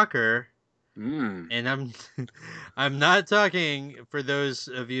Shocker. Mm. And I'm I'm not talking, for those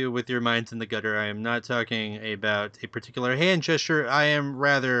of you with your minds in the gutter, I am not talking about a particular hand gesture. I am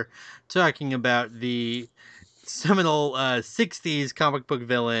rather talking about the seminal 60s comic book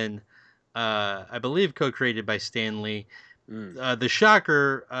villain, I believe co-created by Stan Lee, Mm. the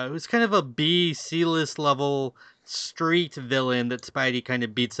Shocker, who's kind of a B, C-list level street villain that Spidey kind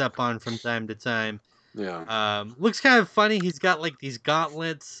of beats up on from time to time. Yeah. Looks kind of funny. He's got like these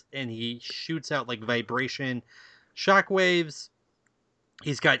gauntlets and he shoots out like vibration shockwaves.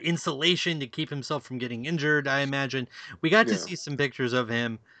 He's got insulation to keep himself from getting injured, I imagine. We got to Yeah. see some pictures of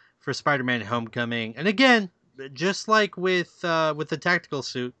him for Spider-Man Homecoming. And again, just like with the tactical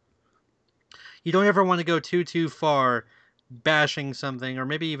suit, you don't ever want to go too far bashing something or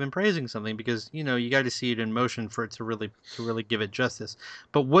maybe even praising something, because you got to see it in motion for it to really give it justice.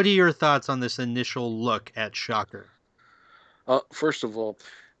 But what are your thoughts on this initial look at Shocker? First of all,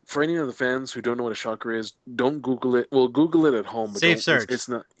 for any of the fans who don't know what a shocker is, don't Google it. Well, Google it at home, but Safe don't. It's search, it's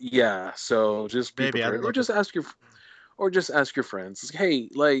not. Yeah. So just be baby. I prepared, or love it. just ask your friends. Hey,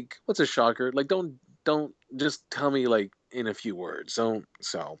 like, what's a shocker? Like, don't just tell me like in a few words. Don't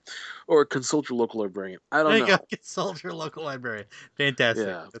so, or consult your local librarian. I There don't you go. know. Consult your local librarian. Fantastic.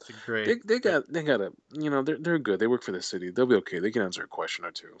 Yeah. That's a great. They got a. They're good. They work for the city. They'll be okay. They can answer a question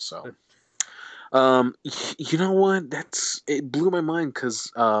or two. So. Great. You know what? It blew my mind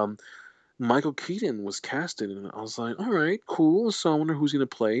because Michael Keaton was casted, and I was like, all right, cool. So I wonder who's gonna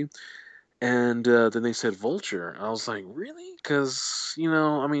play. And then they said Vulture. I was like, really? Because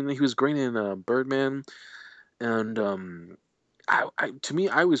I mean, he was great in Birdman, and to me,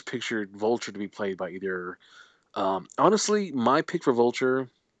 I always pictured Vulture to be played by either. Honestly, my pick for Vulture,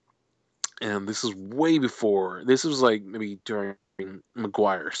 and this is way before. This was like maybe during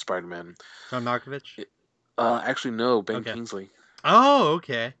Maguire Spider Man. John Malkovich. Actually, no, Ben Okay. Kingsley. Oh,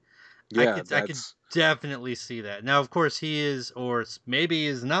 okay. Yeah, I could that's. definitely see that. Now, of course, he is, or maybe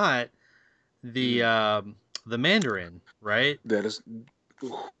is not Mm, the Mandarin, right? that is.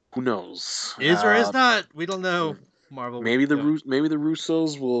 Who knows? Is or is not. We don't know. Marvel, what Maybe you're doing. Maybe the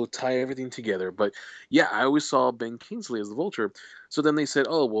Russos will tie everything together. But yeah, I always saw Ben Kingsley as the Vulture. So then they said,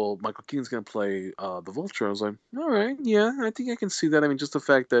 "Oh well, Michael Keaton's gonna play the Vulture." I was like, "All right, yeah, I think I can see that. I mean, just the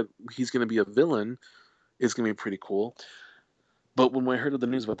fact that he's gonna be a villain is gonna be pretty cool." But when I heard of the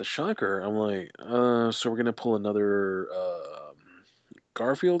news about the Shocker, I'm like, so we're gonna pull another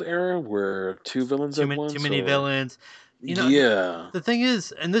Garfield era where two villains at Too once, many or villains. You know, yeah. the thing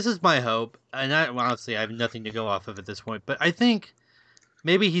is, and this is my hope, and I well, obviously I have nothing to go off of at this point, but I think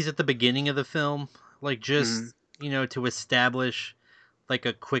maybe he's at the beginning of the film, like Hmm. just to establish like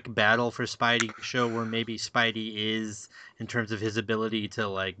a quick battle for Spidey to show where maybe Spidey is in terms of his ability to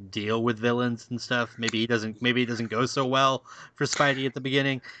like deal with villains and stuff. Maybe it doesn't go so well for Spidey at the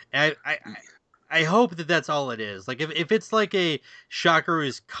beginning. And I hope that that's all it is. Like if it's like a Shocker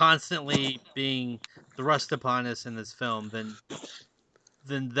who's constantly being thrust upon us in this film,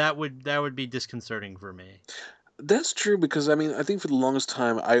 then that would be disconcerting for me. That's true because I mean I think for the longest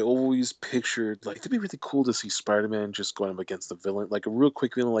time I always pictured like it'd be really cool to see Spider-Man just going up against the villain, like a real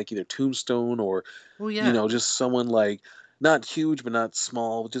quick villain, like either Tombstone or Well, yeah, just someone like not huge but not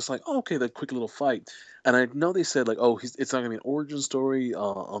small, just like oh, okay, that quick little fight. And I know they said like oh it's not gonna be an origin story.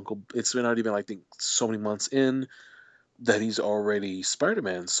 Uncle, it's been already been I think so many months in that he's already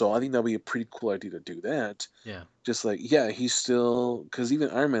Spider-Man, so I think that'd be a pretty cool idea to do that. yeah. Just like yeah, he's still because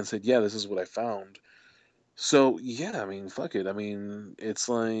even Iron Man said yeah, this is what I found. So yeah, I mean, fuck it. I mean, it's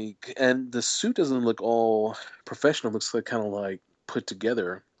like, and the suit doesn't look all professional. It looks like kind of like put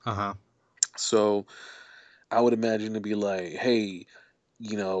together. Uh huh. So I would imagine to be like, hey,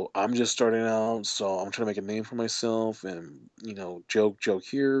 I'm just starting out, so I'm trying to make a name for myself, and joke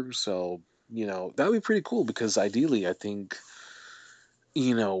here. So that would be pretty cool because ideally, I think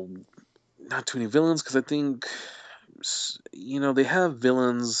you know, not too many villains because I think they have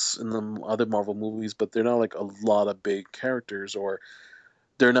villains in the other Marvel movies, but they're not like a lot of big characters or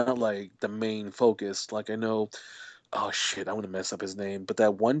they're not like the main focus. Like I know, oh shit, I want to mess up his name, but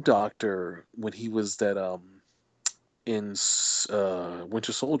that one doctor when he was that in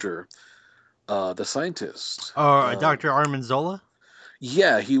Winter Soldier, the scientist. Dr. Armanzola.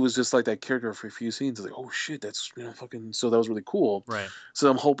 Yeah, he was just like that character for a few scenes. Like, oh shit, that's fucking. So that was really cool. Right. So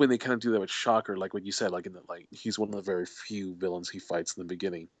I'm hoping they kind of do that with Shocker, like what you said, like in the like he's one of the very few villains he fights in the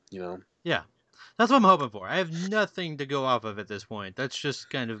beginning. You know. Yeah. That's what I'm hoping for. I have nothing to go off of at this point. That's just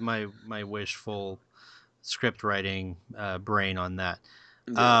kind of my wishful script writing brain on that.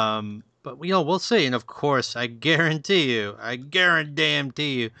 Yeah. But we'll see. And of course, I guarantee you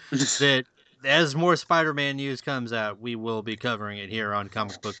that as more Spider-Man news comes out, we will be covering it here on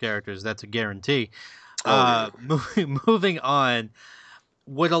Comic Book Characters. That's a guarantee. Oh yeah. Moving on,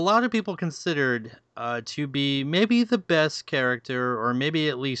 what a lot of people considered to be maybe the best character, or maybe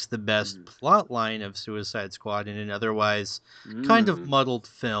at least the best Mm. plot line of Suicide Squad in an otherwise kind of Mm. muddled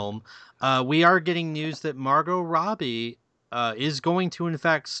film. We are getting news that Margot Robbie is going to, in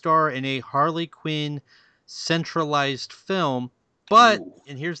fact, star in a Harley Quinn centralized film. But, Ooh.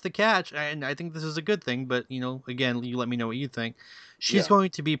 and here's the catch, and I think this is a good thing, but, again, you let me know what you think. She's Yeah. going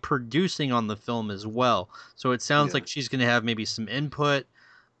to be producing on the film as well. So it sounds Yeah. like she's going to have maybe some input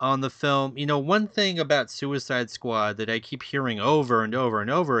on the film. One thing about Suicide Squad that I keep hearing over and over and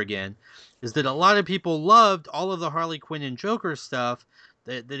over again is that a lot of people loved all of the Harley Quinn and Joker stuff,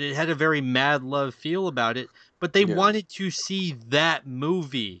 that it had a very mad love feel about it, but they Yeah. wanted to see that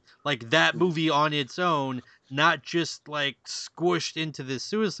movie, like that Mm. movie on its own, not just like squished into this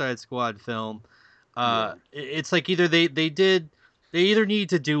Suicide Squad film. Yeah. It's like they either need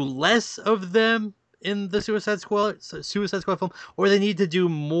to do less of them in the Suicide Squad film, or they need to do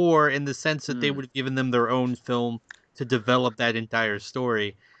more in the sense that they Mm. would have given them their own film to develop that entire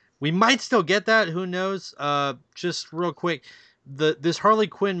story. We might still get that. Who knows? Just real quick, this Harley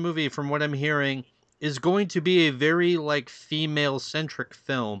Quinn movie, from what I'm hearing, is going to be a very like female centric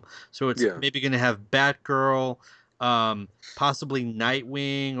film. So it's Yeah. maybe going to have Batgirl, possibly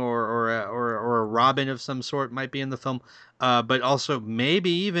Nightwing, or a Robin of some sort might be in the film. But also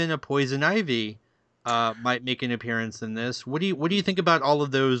maybe even a Poison Ivy might make an appearance in this. What do you think about all of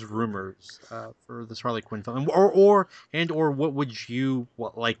those rumors for this Harley Quinn film, or what would you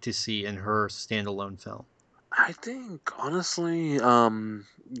like to see in her standalone film? I think honestly, a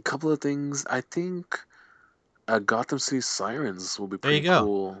couple of things. I think Gotham City Sirens will be There you pretty go.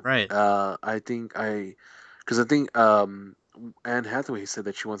 cool. Right. Because I think Anne Hathaway said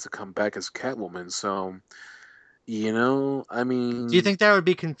that she wants to come back as Catwoman. So I Do you mean, think that would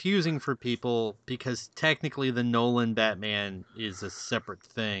be confusing for people because technically the Nolan Batman is a separate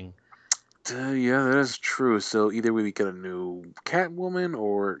thing? yeah, that is true. So either we get a new Catwoman,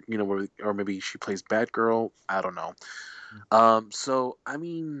 or or maybe she plays Batgirl. I don't know. So I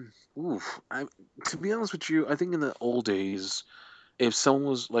mean, oof. To be honest with you, I think in the old days, if someone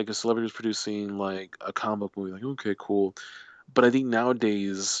was like a celebrity was producing like a comic book movie, like okay, cool. But I think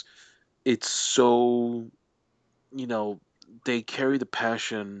nowadays it's so you know they carry the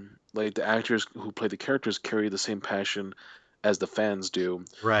passion, like the actors who play the characters carry the same passion as the fans do,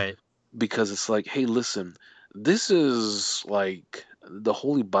 Right. because it's like, hey, listen, this is like the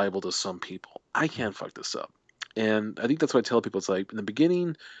holy Bible to some people. I can't fuck this up. And I think that's what I tell people. It's like in the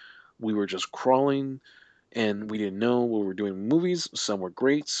beginning, we were just crawling and we didn't know what we were doing. Movies, some were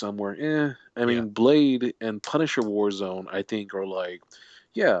great, some were eh. I Yeah. mean, Blade and Punisher Warzone, I think, are like,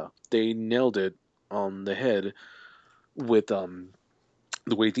 yeah, they nailed it on the head with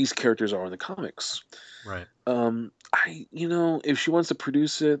the way these characters are in the comics. Right. If she wants to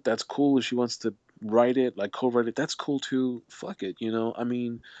produce it, that's cool. If she wants to write it, like co-write it, that's cool too. Fuck it, I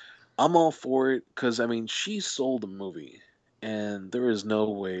mean, I'm all for it because I mean, she sold the movie, and there is no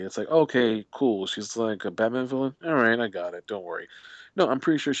way it's like, okay, cool. She's like a Batman villain. All right, I got it. Don't worry. No, I'm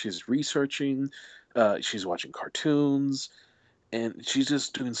pretty sure she's researching. She's watching cartoons, and she's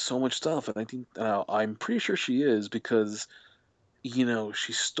just doing so much stuff. And I think I'm pretty sure she is because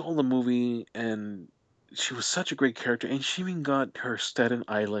she stole the movie and she was such a great character, and she even got her Staten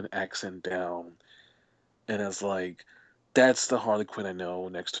Island accent down. And I was like, that's the Harley Quinn I know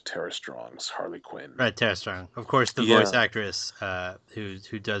next to Tara Strong's Harley Quinn. Right, Tara Strong, of course, the voice Yeah, actress,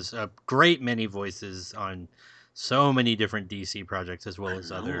 who does a great many voices on so many different DC projects as well I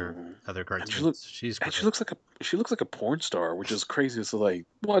as know. other And she look cartoons. She's and great. she looks like a porn star, which is crazy. It's like,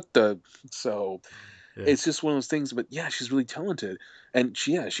 what the so Yeah. it's just one of those things, but yeah, she's really talented. And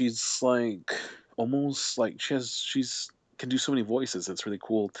she's like almost like she's can do so many voices. It's really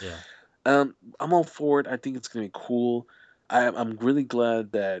cool. Yeah. I'm all for it. I think it's gonna be cool. I'm really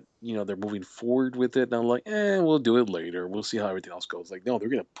glad that they're moving forward with it. And I'm like, we'll do it later. We'll see how everything else goes. Like, no, they're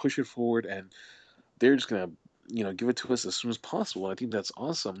gonna push it forward, and they're just gonna give it to us as soon as possible. I think that's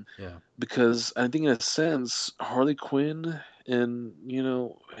awesome Yeah. because I think in a sense, Harley Quinn and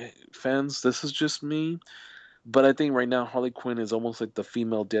fans, this is just me, but I think right now Harley Quinn is almost like the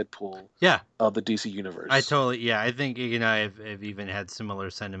female Deadpool Yeah. of the DC I universe. totally, yeah. I think you and I have even had similar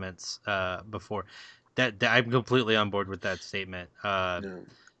sentiments before. That I'm completely on board with that statement. Yeah,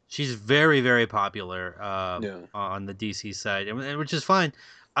 She's very, very popular yeah, on the DC side, which is fine.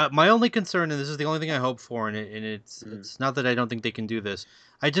 My only concern, and this is the only thing I hope for, and mhm, it's not that I don't think they can do this.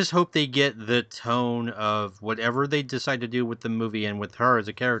 I just hope they get the tone of whatever they decide to do with the movie and with her as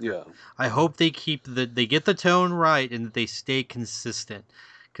a character. yeah, I hope they get the tone right and that they stay consistent,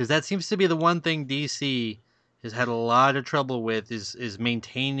 because that seems to be the one thing DC has had a lot of trouble with is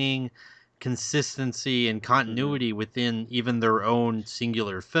maintaining consistency and hmm, continuity within even their own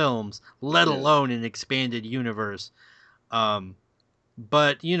singular films, let yeah, alone an expanded universe. Um,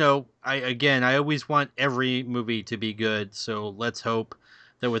 but I always want every movie to be good. So let's hope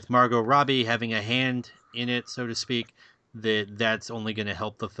that with Margot Robbie having a hand in it, so to speak, that's only going to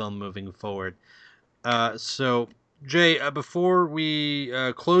help the film moving forward. So Jay, before we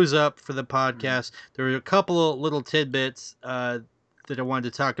close up for the mhm, podcast, there were a couple of little tidbits that I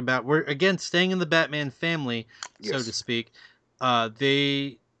wanted to talk about. We're again staying in the Batman family, so to yes, speak.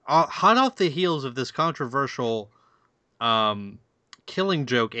 They hot off the heels of this controversial um, Killing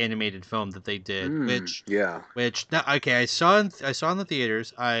Joke animated film that they did, yeah, which now okay, I saw in the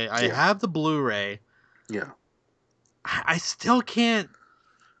theaters. I yeah, have the Blu-ray. yeah. I still can't.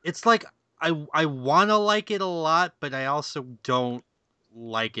 It's like I want to like it a lot, but I also don't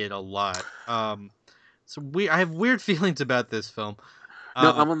like it a lot. So I have weird feelings about this film.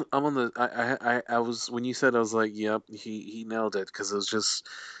 No, Uh, I'm on the I was when you said I was like, yep, he nailed it because it was just,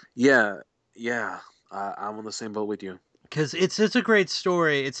 yeah, yeah. I'm on the same boat with you. because it's a great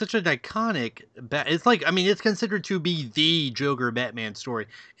story. It's such an iconic. It's like I mean, it's considered to be the Joker Batman story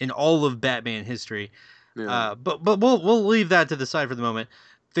in all of Batman history. Yeah. But we'll leave that to the side for the moment.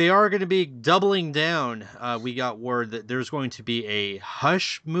 They are going to be doubling down. We got word that there's going to be a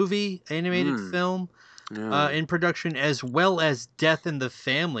Hush movie animated Mm. film Yeah. in production, as well as Death in the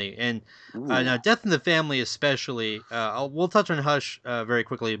Family. And Ooh. now, Death in the Family, especially, we'll touch on Hush very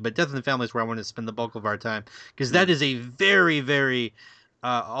quickly, but Death in the Family is where I want to spend the bulk of our time because that Mm. is a very, very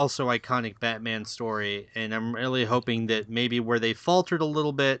also iconic Batman story. And I'm really hoping that maybe where they faltered a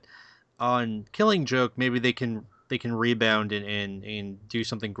little bit on Killing Joke, maybe they can rebound and do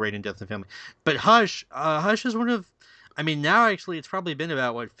something great in Death in the Family. But Hush is one of, I mean, now actually it's probably been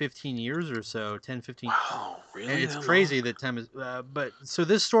about what 15 years or so, 10, 15. Wow. Really It's that long? crazy that time is. But so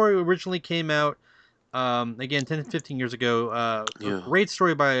this story originally came out again 10 15 years ago. A Yeah. great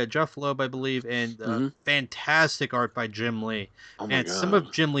story by Jeff Loeb, I believe, and Mm-hmm. fantastic art by Jim Lee. Oh And my it's some god.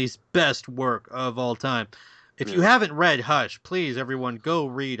 of Jim Lee's best work of all time. If you Yeah. haven't read Hush, please everyone go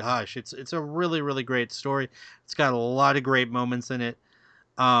read Hush. It's a really really great story. It's got a lot of great moments in it.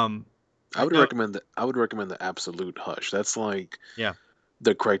 Um, I would recommend that. I would recommend the Absolute Hush. That's like Yeah,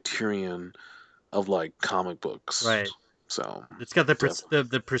 the criterion of like comic books. right. So It's got the definitely,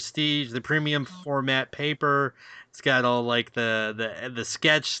 the prestige, the premium format paper. It's got all like the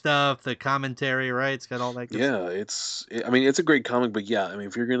sketch stuff, the commentary, right? It's got all that good stuff. yeah. I mean, it's a great comic, but yeah, I mean,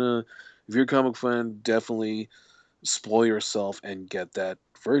 if you're a comic fan, definitely spoil yourself and get that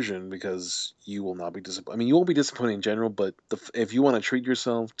version because you will not be disappointed. I mean, you won't be disappointed in general, but if you want to treat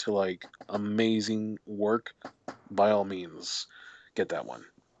yourself to like amazing work, by all means, get that one.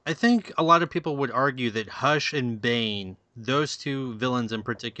 I think a lot of people would argue that Hush and Bane, those two villains in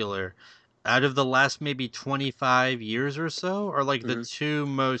particular, out of the last maybe 25 years or so, are like the Hmm. two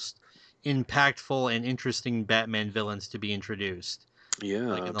most impactful and interesting Batman villains to be introduced. Like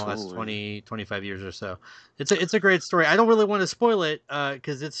Yeah, in the last totally. 20, 25 years or so. It's a great story. I don't really want to spoil it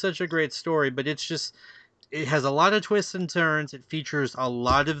because it's such a great story, but it's just it has a lot of twists and turns. It features a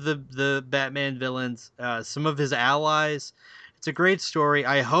lot of the Batman villains, some of his allies. It's a great story.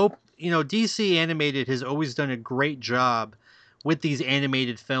 I hope DC animated has always done a great job with these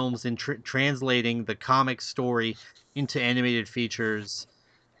animated films and translating the comic story into animated features.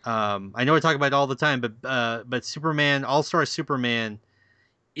 I know I talk about it all the time, but Superman, All Star Superman,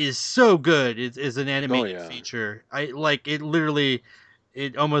 is so good. It's an Oh animated yeah. feature. I like it. Literally,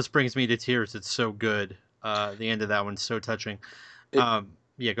 it almost brings me to tears. It's so good. The end of that one's so touching. It,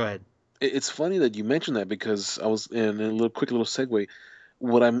 Yeah, go ahead. it's funny that you mentioned that because I was in a little quick little segue.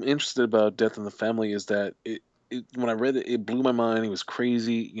 What I'm interested about Death in the Family is that when I read it, it blew my mind. It was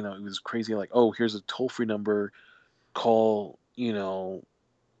crazy. You know, it was crazy. Like, oh, here's a toll free number. Call.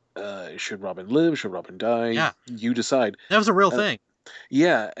 Should Robin live? Should Robin die? Yeah, You decide. that was a real Uh, thing.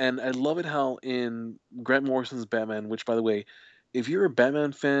 yeah, and I love it how in Grant Morrison's Batman, which by the way, if you're a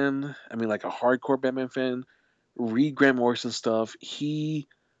Batman fan, I mean like a hardcore Batman fan, read Grant Morrison stuff. He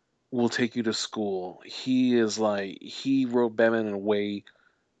will take you to school. He is like he wrote Batman in a way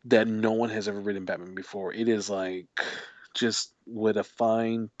that no one has ever written Batman before. It is like just with a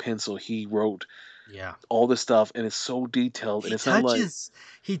fine pencil he wrote Yeah. all this stuff and it's so detailed and he it's not like touches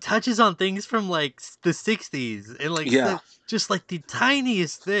he touches on things from like the 60s and like yeah, just like the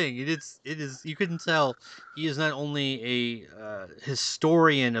tiniest thing. It is you couldn't tell he is not only a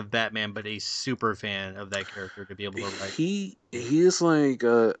historian of Batman but a super fan of that character to be able to write. he is like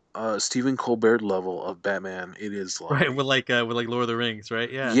a Stephen Colbert level of Batman. It is Right, like with like Lord of the Rings,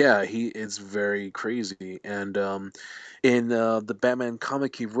 right? Yeah. yeah, he is very crazy. And in the Batman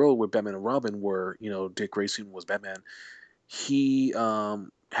comic he wrote with Batman and Robin, where Dick Grayson was Batman, he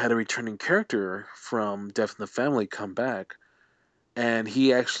had a returning character from Death in the Family come back, and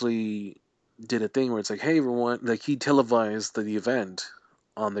he actually did a thing where it's like, hey everyone, like he televised the event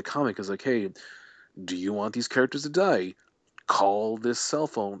on the comic. Is like, hey, do you want these characters to die? Call this cell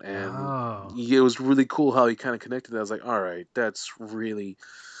phone, and Oh. it was really cool how he kind of connected that. I was like, all right, that's really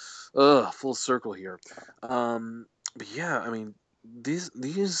full circle here. But yeah, I mean,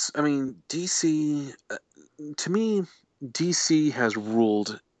 I mean, DC, to me, DC has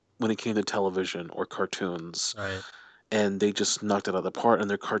ruled when it came to television or cartoons, Right. and they just knocked it out of the park. And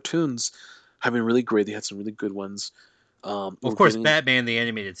their cartoons have been really great. They had some really good ones. Well, of We're course, getting, Batman the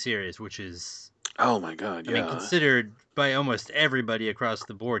animated series, which is, oh my god, I mean, yeah. considered by almost everybody across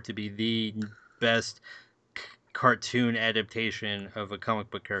the board to be the best cartoon adaptation of a comic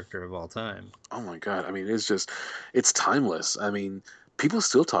book character of all time. Oh my god, I mean, it's timeless. I mean, people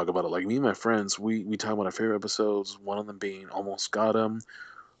still talk about it. Like me and my friends, we talk about our favorite episodes. One of them being Almost Got Him.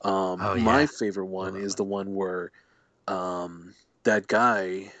 Oh My yeah, favorite love one that is one. the one where that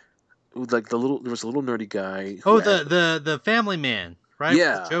guy, like there was a little nerdy guy Oh, who, the Family Man, right, with the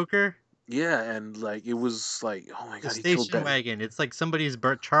yeah, Joker, yeah, and like it was like, oh my the god, he killed station Ben. wagon. It's like somebody's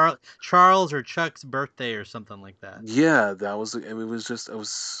Charles or Chuck's birthday or something like that. Yeah, that was. I mean, it was Yeah.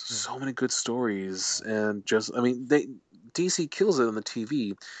 so many good stories, Yeah. and just, I mean, DC kills it on the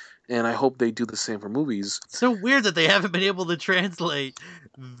TV, and I hope they do the same for movies. It's so weird that they haven't been able to translate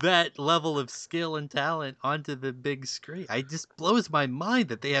that level of skill and talent onto the big screen. It just blows my mind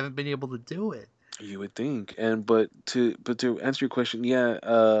that they haven't been able to do it. You would think, and but to answer your question,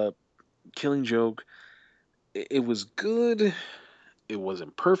 yeah, Killing Joke, it was good. It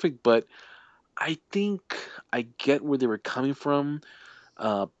wasn't perfect, but I think I get where they were coming from.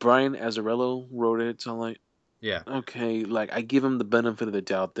 Brian Azzarello wrote it, so I'm like, Yeah. okay, like I give him the benefit of the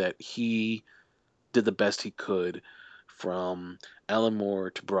doubt that he did the best he could from Alan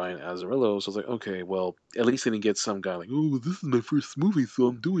Moore to Brian Azzarello. So I was like, okay, well, at least they didn't get some guy like, oh, this is my first movie, so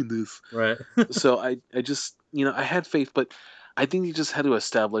I'm doing this. Right. So I just, I had faith, but I think you just had to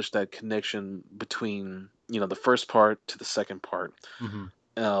establish that connection between, the first part to the second part. Hmm.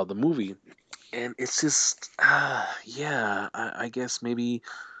 the movie, and it's just yeah. I guess maybe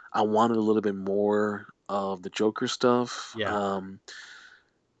I wanted a little bit more of the Joker stuff. Yeah.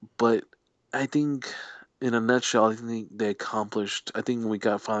 But I think, in a nutshell, I think they accomplished. I think when we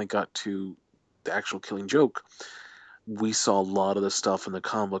finally got to the actual Killing Joke, we saw a lot of the stuff in the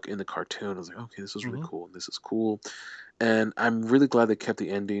comic book in the cartoon. I was like, okay, this is really Hmm. cool. And this is cool, and I'm really glad they kept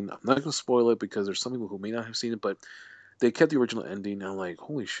the ending. I'm not going to spoil it because there's some people who may not have seen it, but they kept the original ending. And I'm like,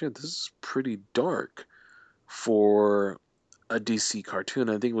 holy shit, this is pretty dark for a DC cartoon.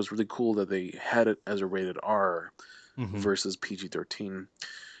 I think it was really cool that they had it as a rated R Hmm. versus PG-13,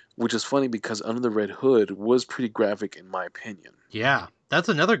 which is funny because Under the Red Hood was pretty graphic in my opinion. Yeah, that's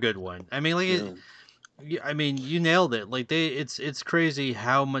another good one. I mean, Yeah, I mean, you nailed it. Like it's crazy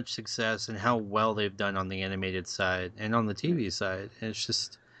how much success and how well they've done on the animated side and on the yeah, TV side. And it's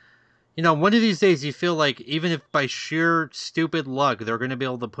just, one of these days you feel like even if by sheer stupid luck they're going to be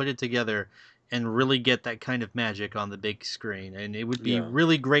able to put it together and really get that kind of magic on the big screen, and it would be yeah,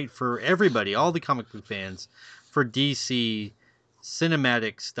 really great for everybody, all the comic book fans, for DC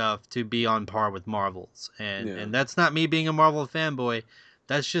cinematic stuff to be on par with Marvel's. And yeah, that's not me being a Marvel fanboy.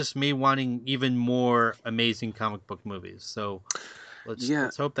 That's just me wanting even more amazing comic book movies. So yeah.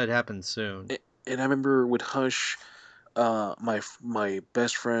 let's hope that happens soon. And I remember with Hush, my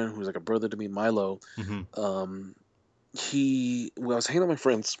best friend who's like a brother to me, Milo. Hmm. Um, I was hanging out with my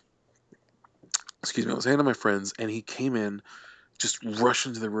friends. Excuse me, I was hanging out with my friends, and he came in, just rushed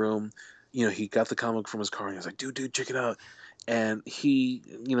into the room. He got the comic from his car, and he was like, "Dude, check it out." And he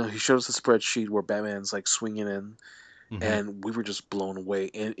showed us the spreadsheet where Batman's like swinging in, Hmm. and we were just blown away.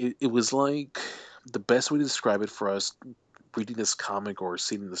 And it was like the best way to describe it for us reading this comic or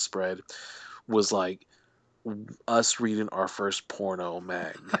seeing the spread was like us reading our first porno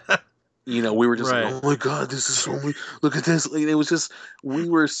mag. We were just like, Right. oh my god, this is so look at this. Like, it was just we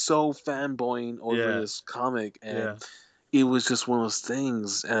were so fanboying over Yeah. this comic, and Yeah. it was just one of those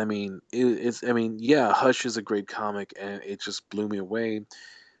things. And I mean, yeah, Hush is a great comic, and it just blew me away.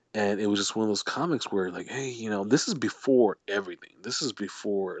 And it was just one of those comics where, like, hey, this is before everything. This is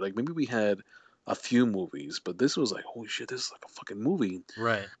before, like, maybe we had a few movies, but this was like, holy shit, this is like a fucking movie.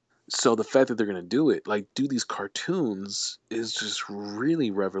 Right. So the fact that they're gonna do it, like, do these cartoons, is just really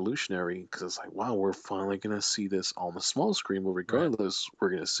revolutionary because it's like, wow, we're finally gonna see this on the small screen, but Right. regardless, we're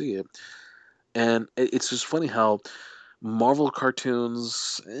gonna see it. And it's just funny how Marvel cartoons,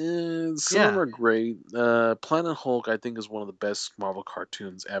 some of them Yeah. are great. Planet Hulk, I think, is one of the best Marvel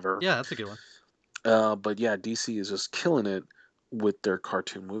cartoons ever. Yeah, that's a good one. But yeah, DC is just killing it with their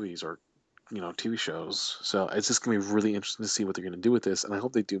cartoon movies or TV shows. So it's just gonna be really interesting to see what they're gonna do with this, and I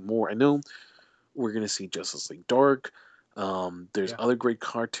hope they do more. I know we're gonna see Justice League Dark. There's Yeah. other great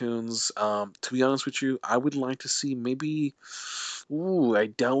cartoons. To be honest with you, I would like to see maybe. Ooh, I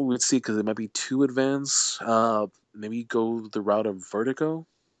doubt we would see because it might be too advanced. Maybe go the route of Vertigo.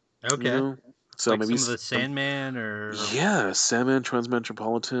 You Okay. know, so Like maybe some of the Sandman or yeah, Sandman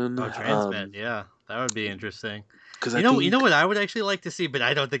Transmetropolitan. Transmet. Yeah, that would be interesting. Because I You know think what I would actually like to see, but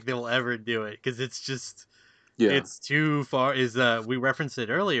I don't think they'll ever do it because it's just yeah, it's too far. Is we referenced it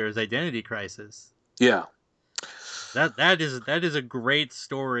earlier as Identity Crisis. yeah. That is a great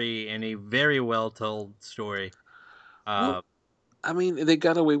story and a very well told story. Well, Uh, I mean, they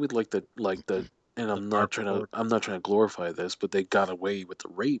got away with and the dark order. I'm not trying to glorify this, but they got away with the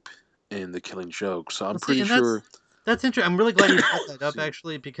rape and the Killing Joke. So I'm Well, see, pretty and sure. that's interesting. I'm really glad you brought that up Excuse me.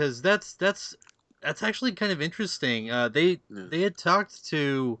 actually because that's actually kind of interesting. Yeah. They had talked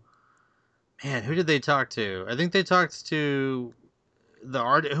to, man, who did they talk to? I think they talked to the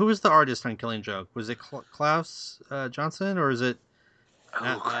art. Who was the artist on Killing Joke? Was it Klaus Johnson or is it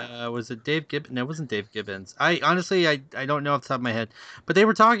not? Oh, Was it Dave Gibbons? No, it wasn't Dave Gibbons. I honestly I don't know off the top of my head, but they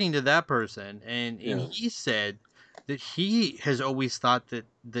were talking to that person, and yeah. he said that he has always thought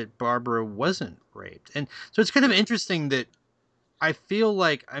that Barbara wasn't raped, and so it's kind of Yeah. interesting that I feel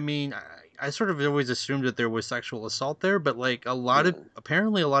like, I mean, I sort of always assumed that there was sexual assault there, but like Yeah.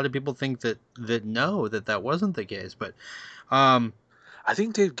 apparently a lot of people think that no, that wasn't the case. But um, I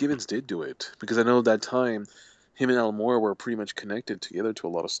think Dave Gibbons did do it because I know at that time, him and Alan Moore were pretty much connected together to a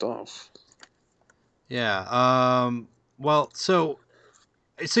lot of stuff. yeah. Well, so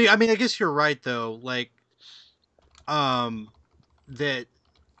I mean, I guess you're right though. Like, um, that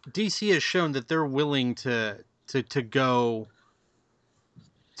DC has shown that they're willing to go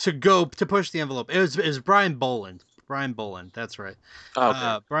to push the envelope. It was Brian Boland. Brian Boland, that's right. Oh,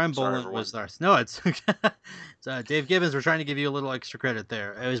 okay. Brian Sorry, Boland was everyone. our no. It's Dave Gibbons. We're trying to give you a little extra credit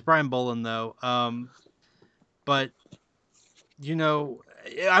there. It was Brian Boland though. But you know,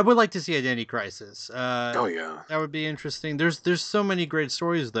 I would like to see Identity Crisis. Oh yeah. That would be interesting. There's so many great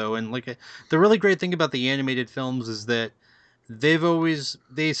stories though, and like the really great thing about the animated films is that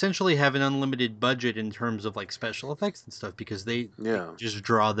they essentially have an unlimited budget in terms of like special effects and stuff because they Yeah. just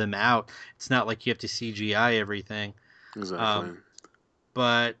draw them out. It's not like you have to CGI everything. Exactly. Um,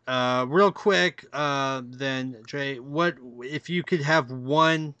 but real quick, then Jay, what if you could have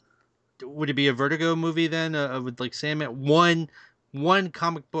one? Would it be a Vertigo movie then, with like Sandman? One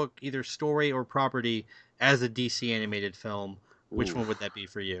comic book, either story or property, as a DC animated film. Which one would Oof. that be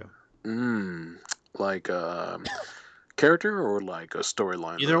for you? Mm. Like character or like a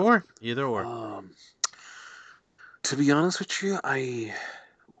storyline? Either or, either or. To be honest with you,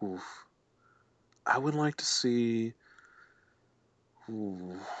 oof, I would like to see.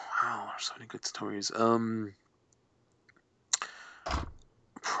 Ooh, wow, there's so many good stories.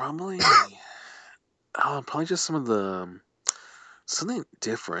 Probably. Probably just some of the something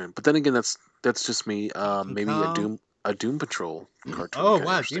different. But then again, that's just me. Donkey Maybe Kong. A Doom Patrol cartoon would be Oh kind of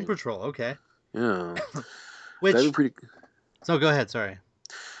wow, Doom interesting. Patrol. Okay. Yeah, that'd be Which? pretty. So go ahead. Sorry.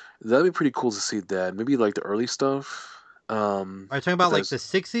 That'd be pretty cool to see that. Maybe like the early stuff. Are you talking But about like there's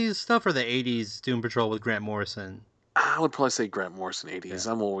the '60s stuff or the '80s Doom Patrol with Grant Morrison? I would probably say Grant Morrison Yeah. 80s.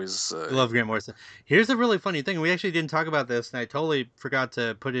 I'm always I love Grant Morrison. Here's a really funny thing. We actually didn't talk about this, and I totally forgot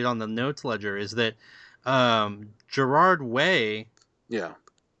to put it on the notes ledger. Is that Gerard Way yeah,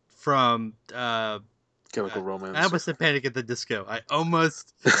 from Chemical I Romance. almost said Panic at the Disco. I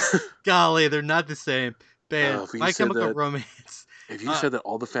almost, golly, they're not the same band. If you My said Chemical that, Romance. if you Uh, said that,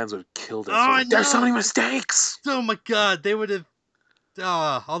 all the fans would have killed oh, us. They're I like, there's so know. many mistakes. Oh my God, they would have.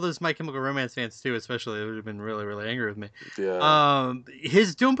 All those My Chemical Romance fans too, especially, they would have been really, really angry with me. Yeah,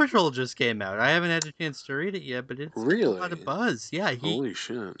 His Doom Patrol just came out. I haven't had a chance to read it yet, but it's got a lot of really. buzz. Yeah, Holy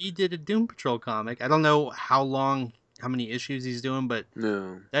shit. he did a Doom Patrol comic. I don't know how many issues he's doing, but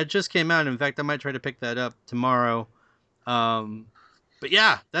No. that just came out. In fact, I might try to pick that up tomorrow. Um, but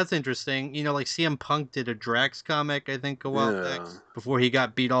yeah, that's interesting. You know, like CM Punk did a Drax comic, I think, a while back Yeah. before he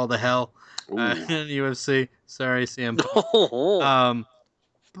got beat all to hell Ooh. in UFC. Sorry, CM Punk. Um,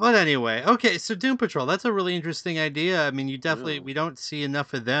 but anyway, okay, so Doom Patrol, that's a really interesting idea. I mean, yeah. we don't see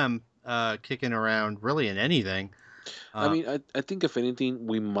enough of them kicking around really in anything. I Uh, mean, I think if anything,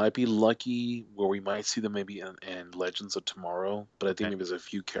 we might be lucky where we might see them maybe in Legends of Tomorrow, but I think okay. maybe there's a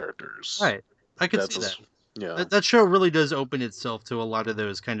few characters. Right. I could That's see that. yeah. That show really does open itself to a lot of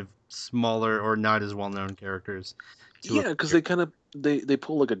those kind of smaller or not as well known characters to Yeah, because appear. they kind of they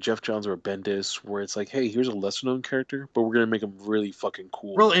pull like a Jeff Johns or a Bendis, where it's like, hey, here's a lesser known character, but we're gonna make him really fucking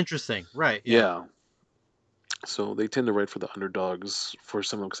Real cool. interesting. Right. Yeah. Yeah. So they tend to write for the underdogs for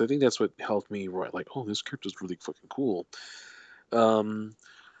some of them, because I think that's what helped me write. Like, oh, this character's really fucking cool. Um,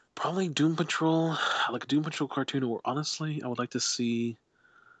 Probably Doom Patrol, like a Doom Patrol cartoon, or honestly, I would like to see.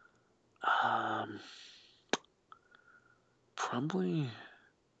 Um, Probably,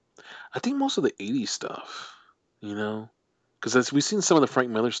 I think most of the '80s stuff. You know, because we've seen some of the Frank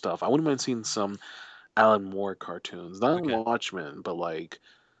Miller stuff. I wouldn't mind seeing some Alan Moore cartoons, not Okay. Watchmen, but like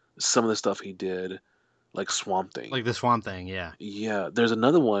some of the stuff he did, like Swamp Thing. Like the Swamp Thing. Yeah. Yeah, there's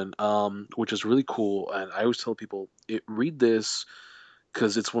another one, which is really cool, and I always tell people, read this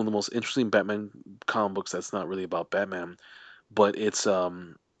because it's one of the most interesting Batman comic books that's not really about Batman, but it's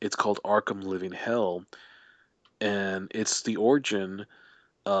called Arkham Living Hell, and it's the origin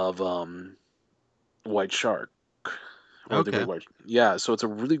of White Shark or the Great Okay. White. Yeah, so it's a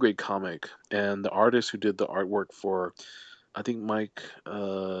really great comic, and the artist who did the artwork for, I think Mike.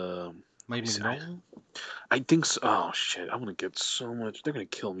 Let Mike me see. McNulty. I think so. Oh shit! I'm gonna get so much. They're gonna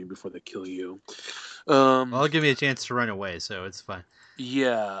kill me before they kill you. Well, Um. I'll give me a chance to run away, so it's fine.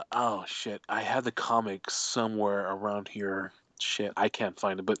 Yeah. Oh shit! I had the comic somewhere around here. Shit, I can't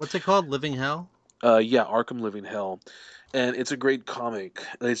find it. But What's it called? Living Hell. yeah, Arkham Living Hell, and it's a great comic.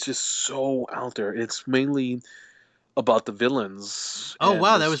 It's just so out there. It's mainly about the villains Oh and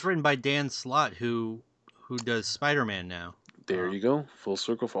wow, that this. was written by Dan Slott, who does Spider Man now. There you go, full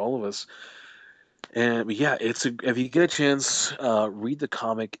circle for all of us. And but yeah, if you get a chance, read the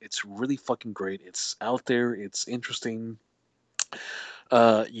comic. It's really fucking great. It's out there. It's interesting.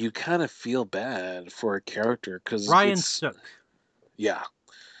 You kind of feel bad for a character because Ryan it's Sook yeah,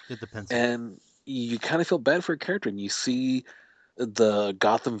 did the pencil. and you kind of feel bad for a character, and you see the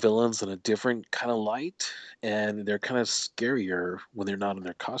Gotham villains in a different kind of light, and they're kind of scarier when they're not in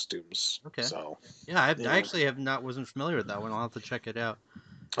their costumes. Okay. So Yeah, I yeah. actually have not wasn't familiar with that one. I'll have to check it out.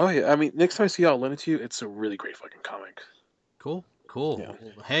 Oh yeah, I mean, next time I see you, I'll lend it to you. It's a really great fucking comic. Cool, cool. Yeah.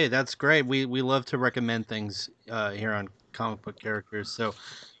 Well, hey, that's great. We love to recommend things here on Comic Book Characters. So,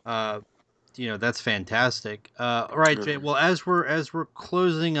 uh, that's fantastic. All right, Jay. Mhm. Well, as we're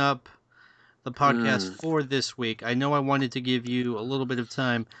closing up the podcast Mm, for this week, I know I wanted to give you a little bit of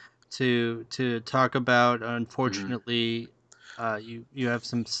time to talk about. mhm. Unfortunately, you have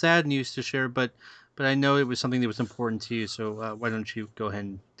some sad news to share, but I know it was something that was important to you. So why don't you go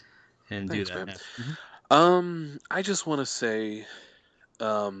ahead and do Thanks, that man. now? I just want to say,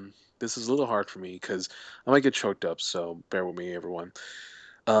 this is a little hard for me because I might get choked up, so bear with me, everyone.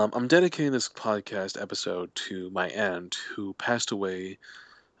 I'm dedicating this podcast episode to my aunt who passed away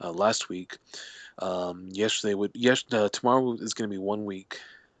last week. Tomorrow is going to be 1 week,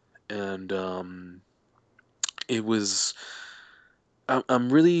 and it was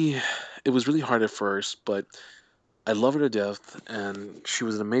I'm really it was really hard at first, but I love her to death, and she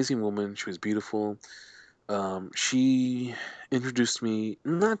was an amazing woman. She was beautiful. She introduced me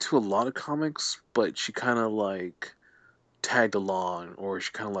not to a lot of comics, but she kind of like tagged along, or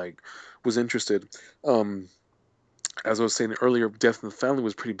she kind of like was interested. Um, as I was saying earlier, Death in the Family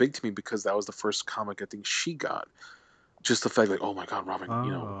was pretty big to me because that was the first comic I think she got. Just the fact, like, oh my God, Robin,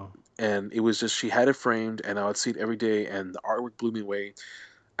 Oh. and it was just she had it framed, and I would see it every day, and the artwork blew me away.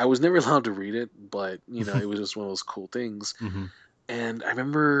 I was never allowed to read it, but it was just one of those cool things. Hmm. And I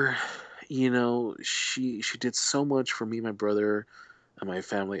remember, she did so much for me, my brother, and my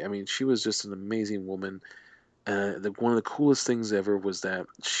family. I mean, she was just an amazing woman. One of the coolest things ever was that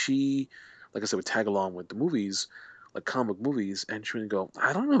she, like I said, would tag along with the movies, like comic movies, and she would go,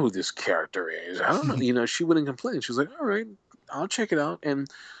 "I don't know who this character is. I don't know." She wouldn't complain. She was like, "All right, I'll check it out." And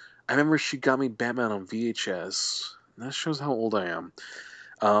I remember she got me Batman on VHS. And that shows how old I am.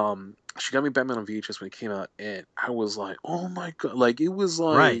 She got me Batman on VHS when it came out, and I was like, "Oh my God!" Like it was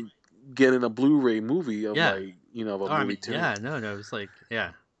Right. like getting a Blu-ray movie of Yeah. of a Oh, I movie mean, to me. yeah. No, no. It was like,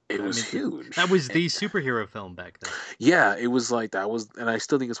 yeah. It I was mean, that huge. was the superhero film back then. Yeah, it was like that was, and I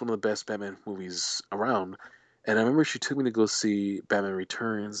still think it's one of the best Batman movies around. And I remember she took me to go see Batman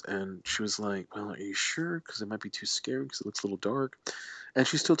Returns, and she was like, "Well, are you sure? Because it might be too scary because it looks a little dark." And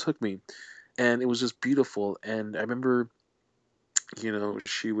she still took me, and it was just beautiful. And I remember,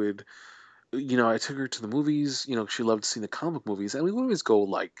 she would, I took her to the movies. She loved seeing the comic movies, and we would always go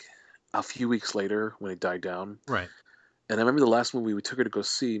like a few weeks later when it died down. Right. And I remember the last movie we took her to go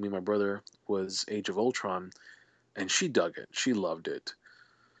see, me and my brother, was Age of Ultron, and she dug it. She loved it.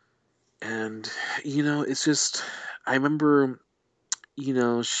 And it's just, I remember,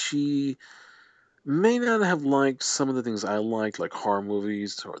 she may not have liked some of the things I liked, like horror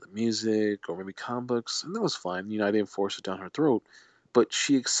movies or the music or maybe comic books, and that was fine. I didn't force it down her throat, but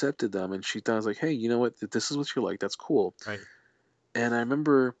she accepted them, and she thought, I was like, hey, you know what, if this is what you like, that's cool. Right. And I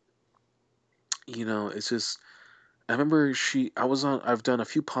remember, it's just, I remember I've done a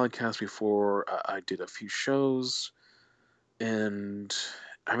few podcasts before. I did a few shows, and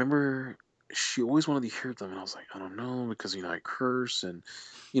I remember she always wanted to hear them, and I was like, I don't know, because I curse, and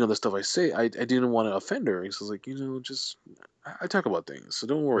the stuff I say, I didn't want to offend her. And so I was like, just I talk about things, so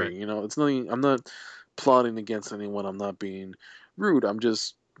don't Right. worry. It's nothing. I'm not plotting against anyone. I'm not being rude. I'm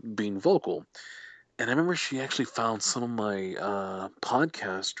just being vocal. And I remember she actually found some of my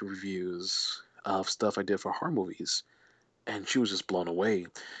podcast reviews of stuff I did for horror movies, and she was just blown away.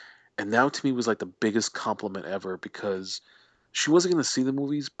 And that to me was like the biggest compliment ever, because she wasn't going to see the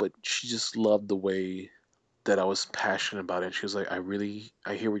movies, but she just loved the way that I was passionate about it. She was like, I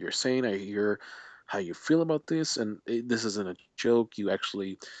hear what you're saying. I hear how you feel about this. And this isn't a joke. You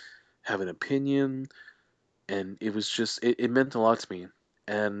actually have an opinion. And it was just, it meant a lot to me.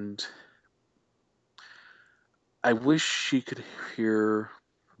 And I wish she could hear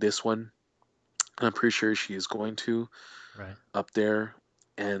this one. I'm pretty sure she is going to Right. up there.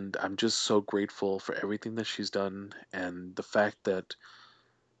 And I'm just so grateful for everything that she's done, and the fact that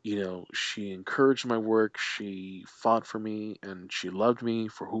she encouraged my work, she fought for me, and she loved me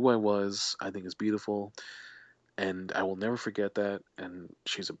for who I was. I think is beautiful, and I will never forget that. And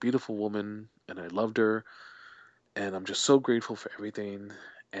she's a beautiful woman, and I loved her, and I'm just so grateful for everything.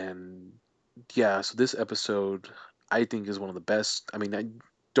 And yeah, so this episode I think is one of the best. I mean,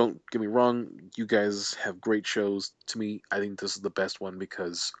 don't get me wrong, you guys have great shows. To me, I think this is the best one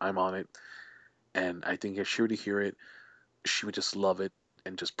because I'm on it, and I think if she were to hear it, she would just love it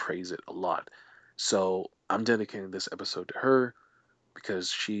and just praise it a lot. So I'm dedicating this episode to her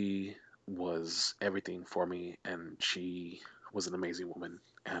because she was everything for me, and she was an amazing woman,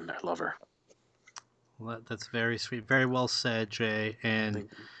 and I love her. Well, that's very sweet. Very well said, Jay. And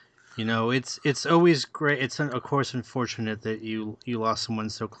Thank you. it's always great. It's of course unfortunate that you lost someone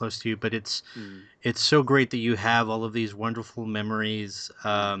so close to you, but Mm, it's so great that you have all of these wonderful memories.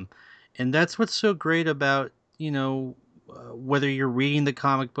 mm, And that's what's so great about whether you're reading the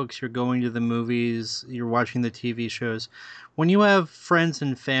comic books, you're going to the movies, you're watching the TV shows, when you have friends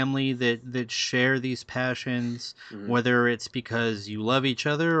and family that share these passions, Mhm. whether it's because you love each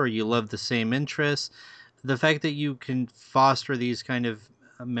other or you love the same interests, the fact that you can foster these kind of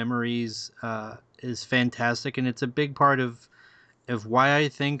memories is fantastic, and it's a big part of why I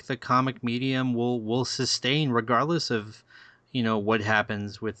think the comic medium will sustain regardless of what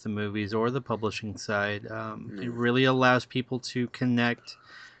happens with the movies or the publishing side. It Yeah. really allows people to connect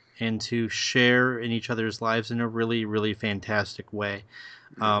and to share in each other's lives in a really really fantastic way.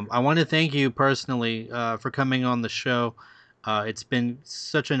 Yeah. I want to thank you personally for coming on the show. It's been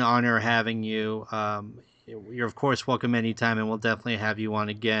such an honor having you. You're of course welcome anytime, and we'll definitely have you on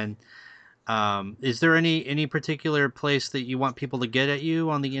again. Is there any particular place that you want people to get at you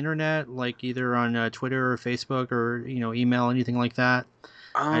on the internet, like either on Twitter or Facebook or email, anything like that?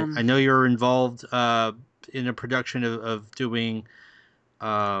 I Um, know you're involved in a production of doing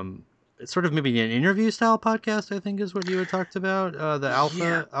um, it's sort of maybe an interview style podcast. I think is what you had talked about. The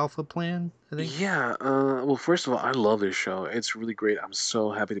yeah, Alpha Plan. I think. yeah. Well, first of all, I love this show. It's really great. I'm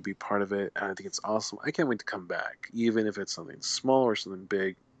so happy to be part of it. I think it's awesome. I can't wait to come back, even if it's something small or something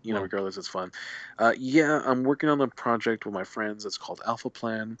big. Well, Regardless, it's fun. Yeah, I'm working on a project with my friends. It's called Alpha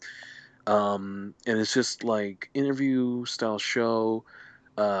Plan. And it's just like interview style show,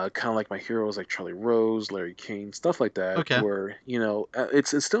 kind of like my heroes like Charlie Rose, Larry King, stuff like that. okay. Where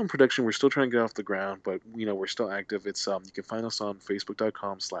it's still in production. We're still trying to get off the ground, but we're still active. It's You can find us on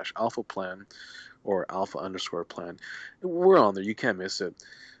Facebook.com/Alpha Plan or Alpha_Plan. We're on there. You can't miss it.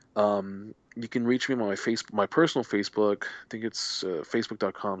 You can reach me on my personal Facebook. I think it's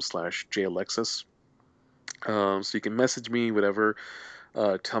Facebook.com/JAlexis. So you can message me, whatever.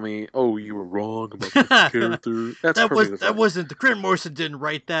 Tell me, oh, you were wrong about this character. That's perfectly That fine. wasn't the Grant Morrison didn't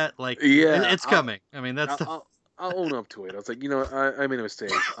write that. Like Yeah, it's coming. I mean that's I'll, the I'll, I'll own up to it. I was like, I made a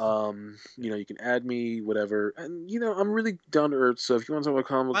mistake. You can add me, whatever, and I'm really down to earth. So if you want to talk about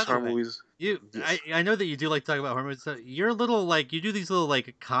comic By books, the horror way, movies, yes, I know that you do like to talk about horror movies. So your little like you do these little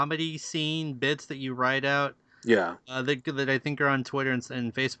like comedy scene bits that you write out yeah, that I think are on Twitter and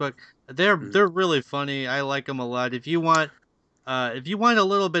Facebook. mhm. They're really funny. I like them a lot. If you want a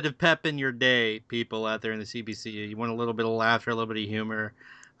little bit of pep in your day, people out there in the CBCU, you want a little bit of laughter, a little bit of humor.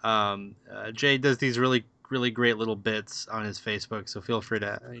 Jay does these really really great little bits on his Facebook, so feel free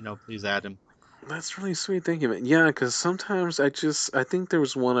to please add him. That's really sweet. Thank you, man. Yeah, because sometimes I think there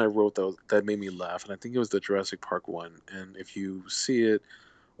was one I wrote though that made me laugh, and I think it was the Jurassic Park one. And if you see it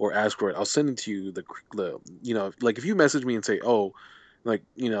or ask for it, I'll send it to you. Like if you message me and say, oh, like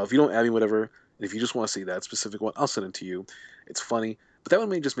if you don't add me, whatever, and if you just want to see that specific one, I'll send it to you. It's funny, but that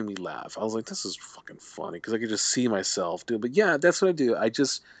one just made me laugh. I was like, this is fucking funny because I could just see myself do it. But yeah, that's what I do.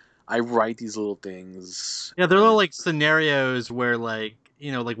 I write these little things, Yeah, they're little and like scenarios where like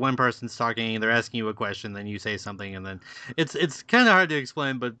like one person's talking, they're asking you a question, then you say something, and then it's kind of hard to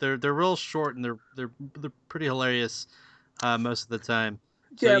explain, but they're real short and they're pretty hilarious most of the time.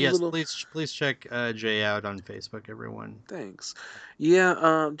 So yeah, yes, little please check Jay out on Facebook, everyone. thanks.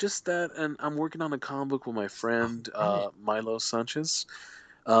 Yeah, just that, and I'm working on a comic book with my Oh, friend right. Milo Sanchez.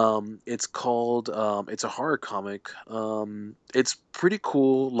 It's a horror comic. It's pretty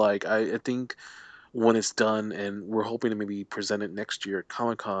cool. Like I think when it's done, and we're hoping to maybe present it next year at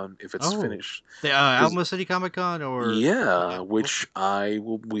Comic Con if it's Oh, finished. the Because Alamo City Comic Con or yeah, okay, cool. which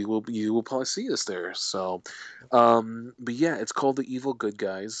you will probably see us there. So, but yeah, it's called The Evil Good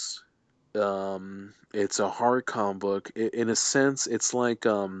Guys. It's a horror comic book. In a sense, it's like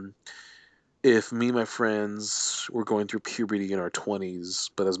if me and my friends were going through puberty in our 20s,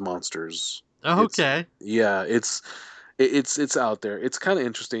 but as monsters. Oh, It's okay. yeah, it's out there. It's kind of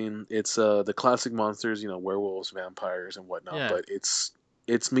interesting. It's the classic monsters, werewolves, vampires, and whatnot. Yeah. But it's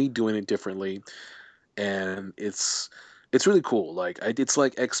me doing it differently, and it's really cool. It's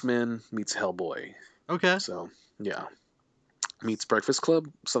like X-Men meets Hellboy. Okay. So yeah, meets Breakfast Club,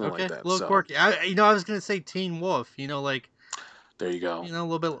 something like Okay. A that. little So quirky. I was gonna say Teen Wolf. Like there you go. a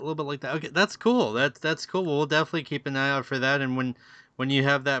little bit like that. Okay, that's cool. That's cool. We'll definitely keep an eye out for that. And when you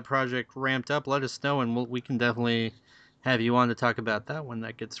have that project ramped up, let us know, and we can definitely have you on to talk about that when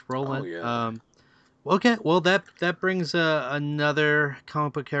that gets Oh rolling. yeah. Okay, well that brings another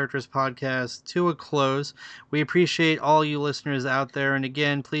comic book characters podcast to a close. We appreciate all you listeners out there, and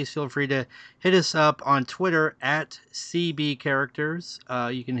again, please feel free to hit us up on Twitter at CB Characters.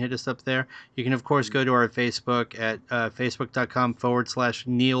 You can hit us up there. You can of course go to our Facebook at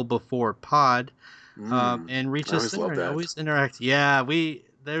facebook.com/Neil Before Pod and reach I us always there love and that. always interact. Yeah,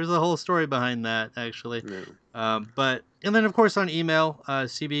 there's a whole story behind that actually. Yeah. And then of course on email,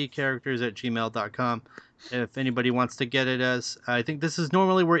 cbcharacters@gmail.com. If anybody wants to get it, as I think this is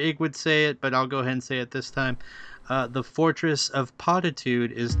normally where Ig would say it, but I'll go ahead and say it this time. The Fortress of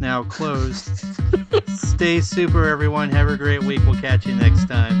Potitude is now closed. Stay super, everyone. Have a great week. We'll catch you next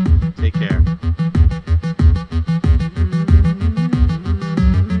time. Take care.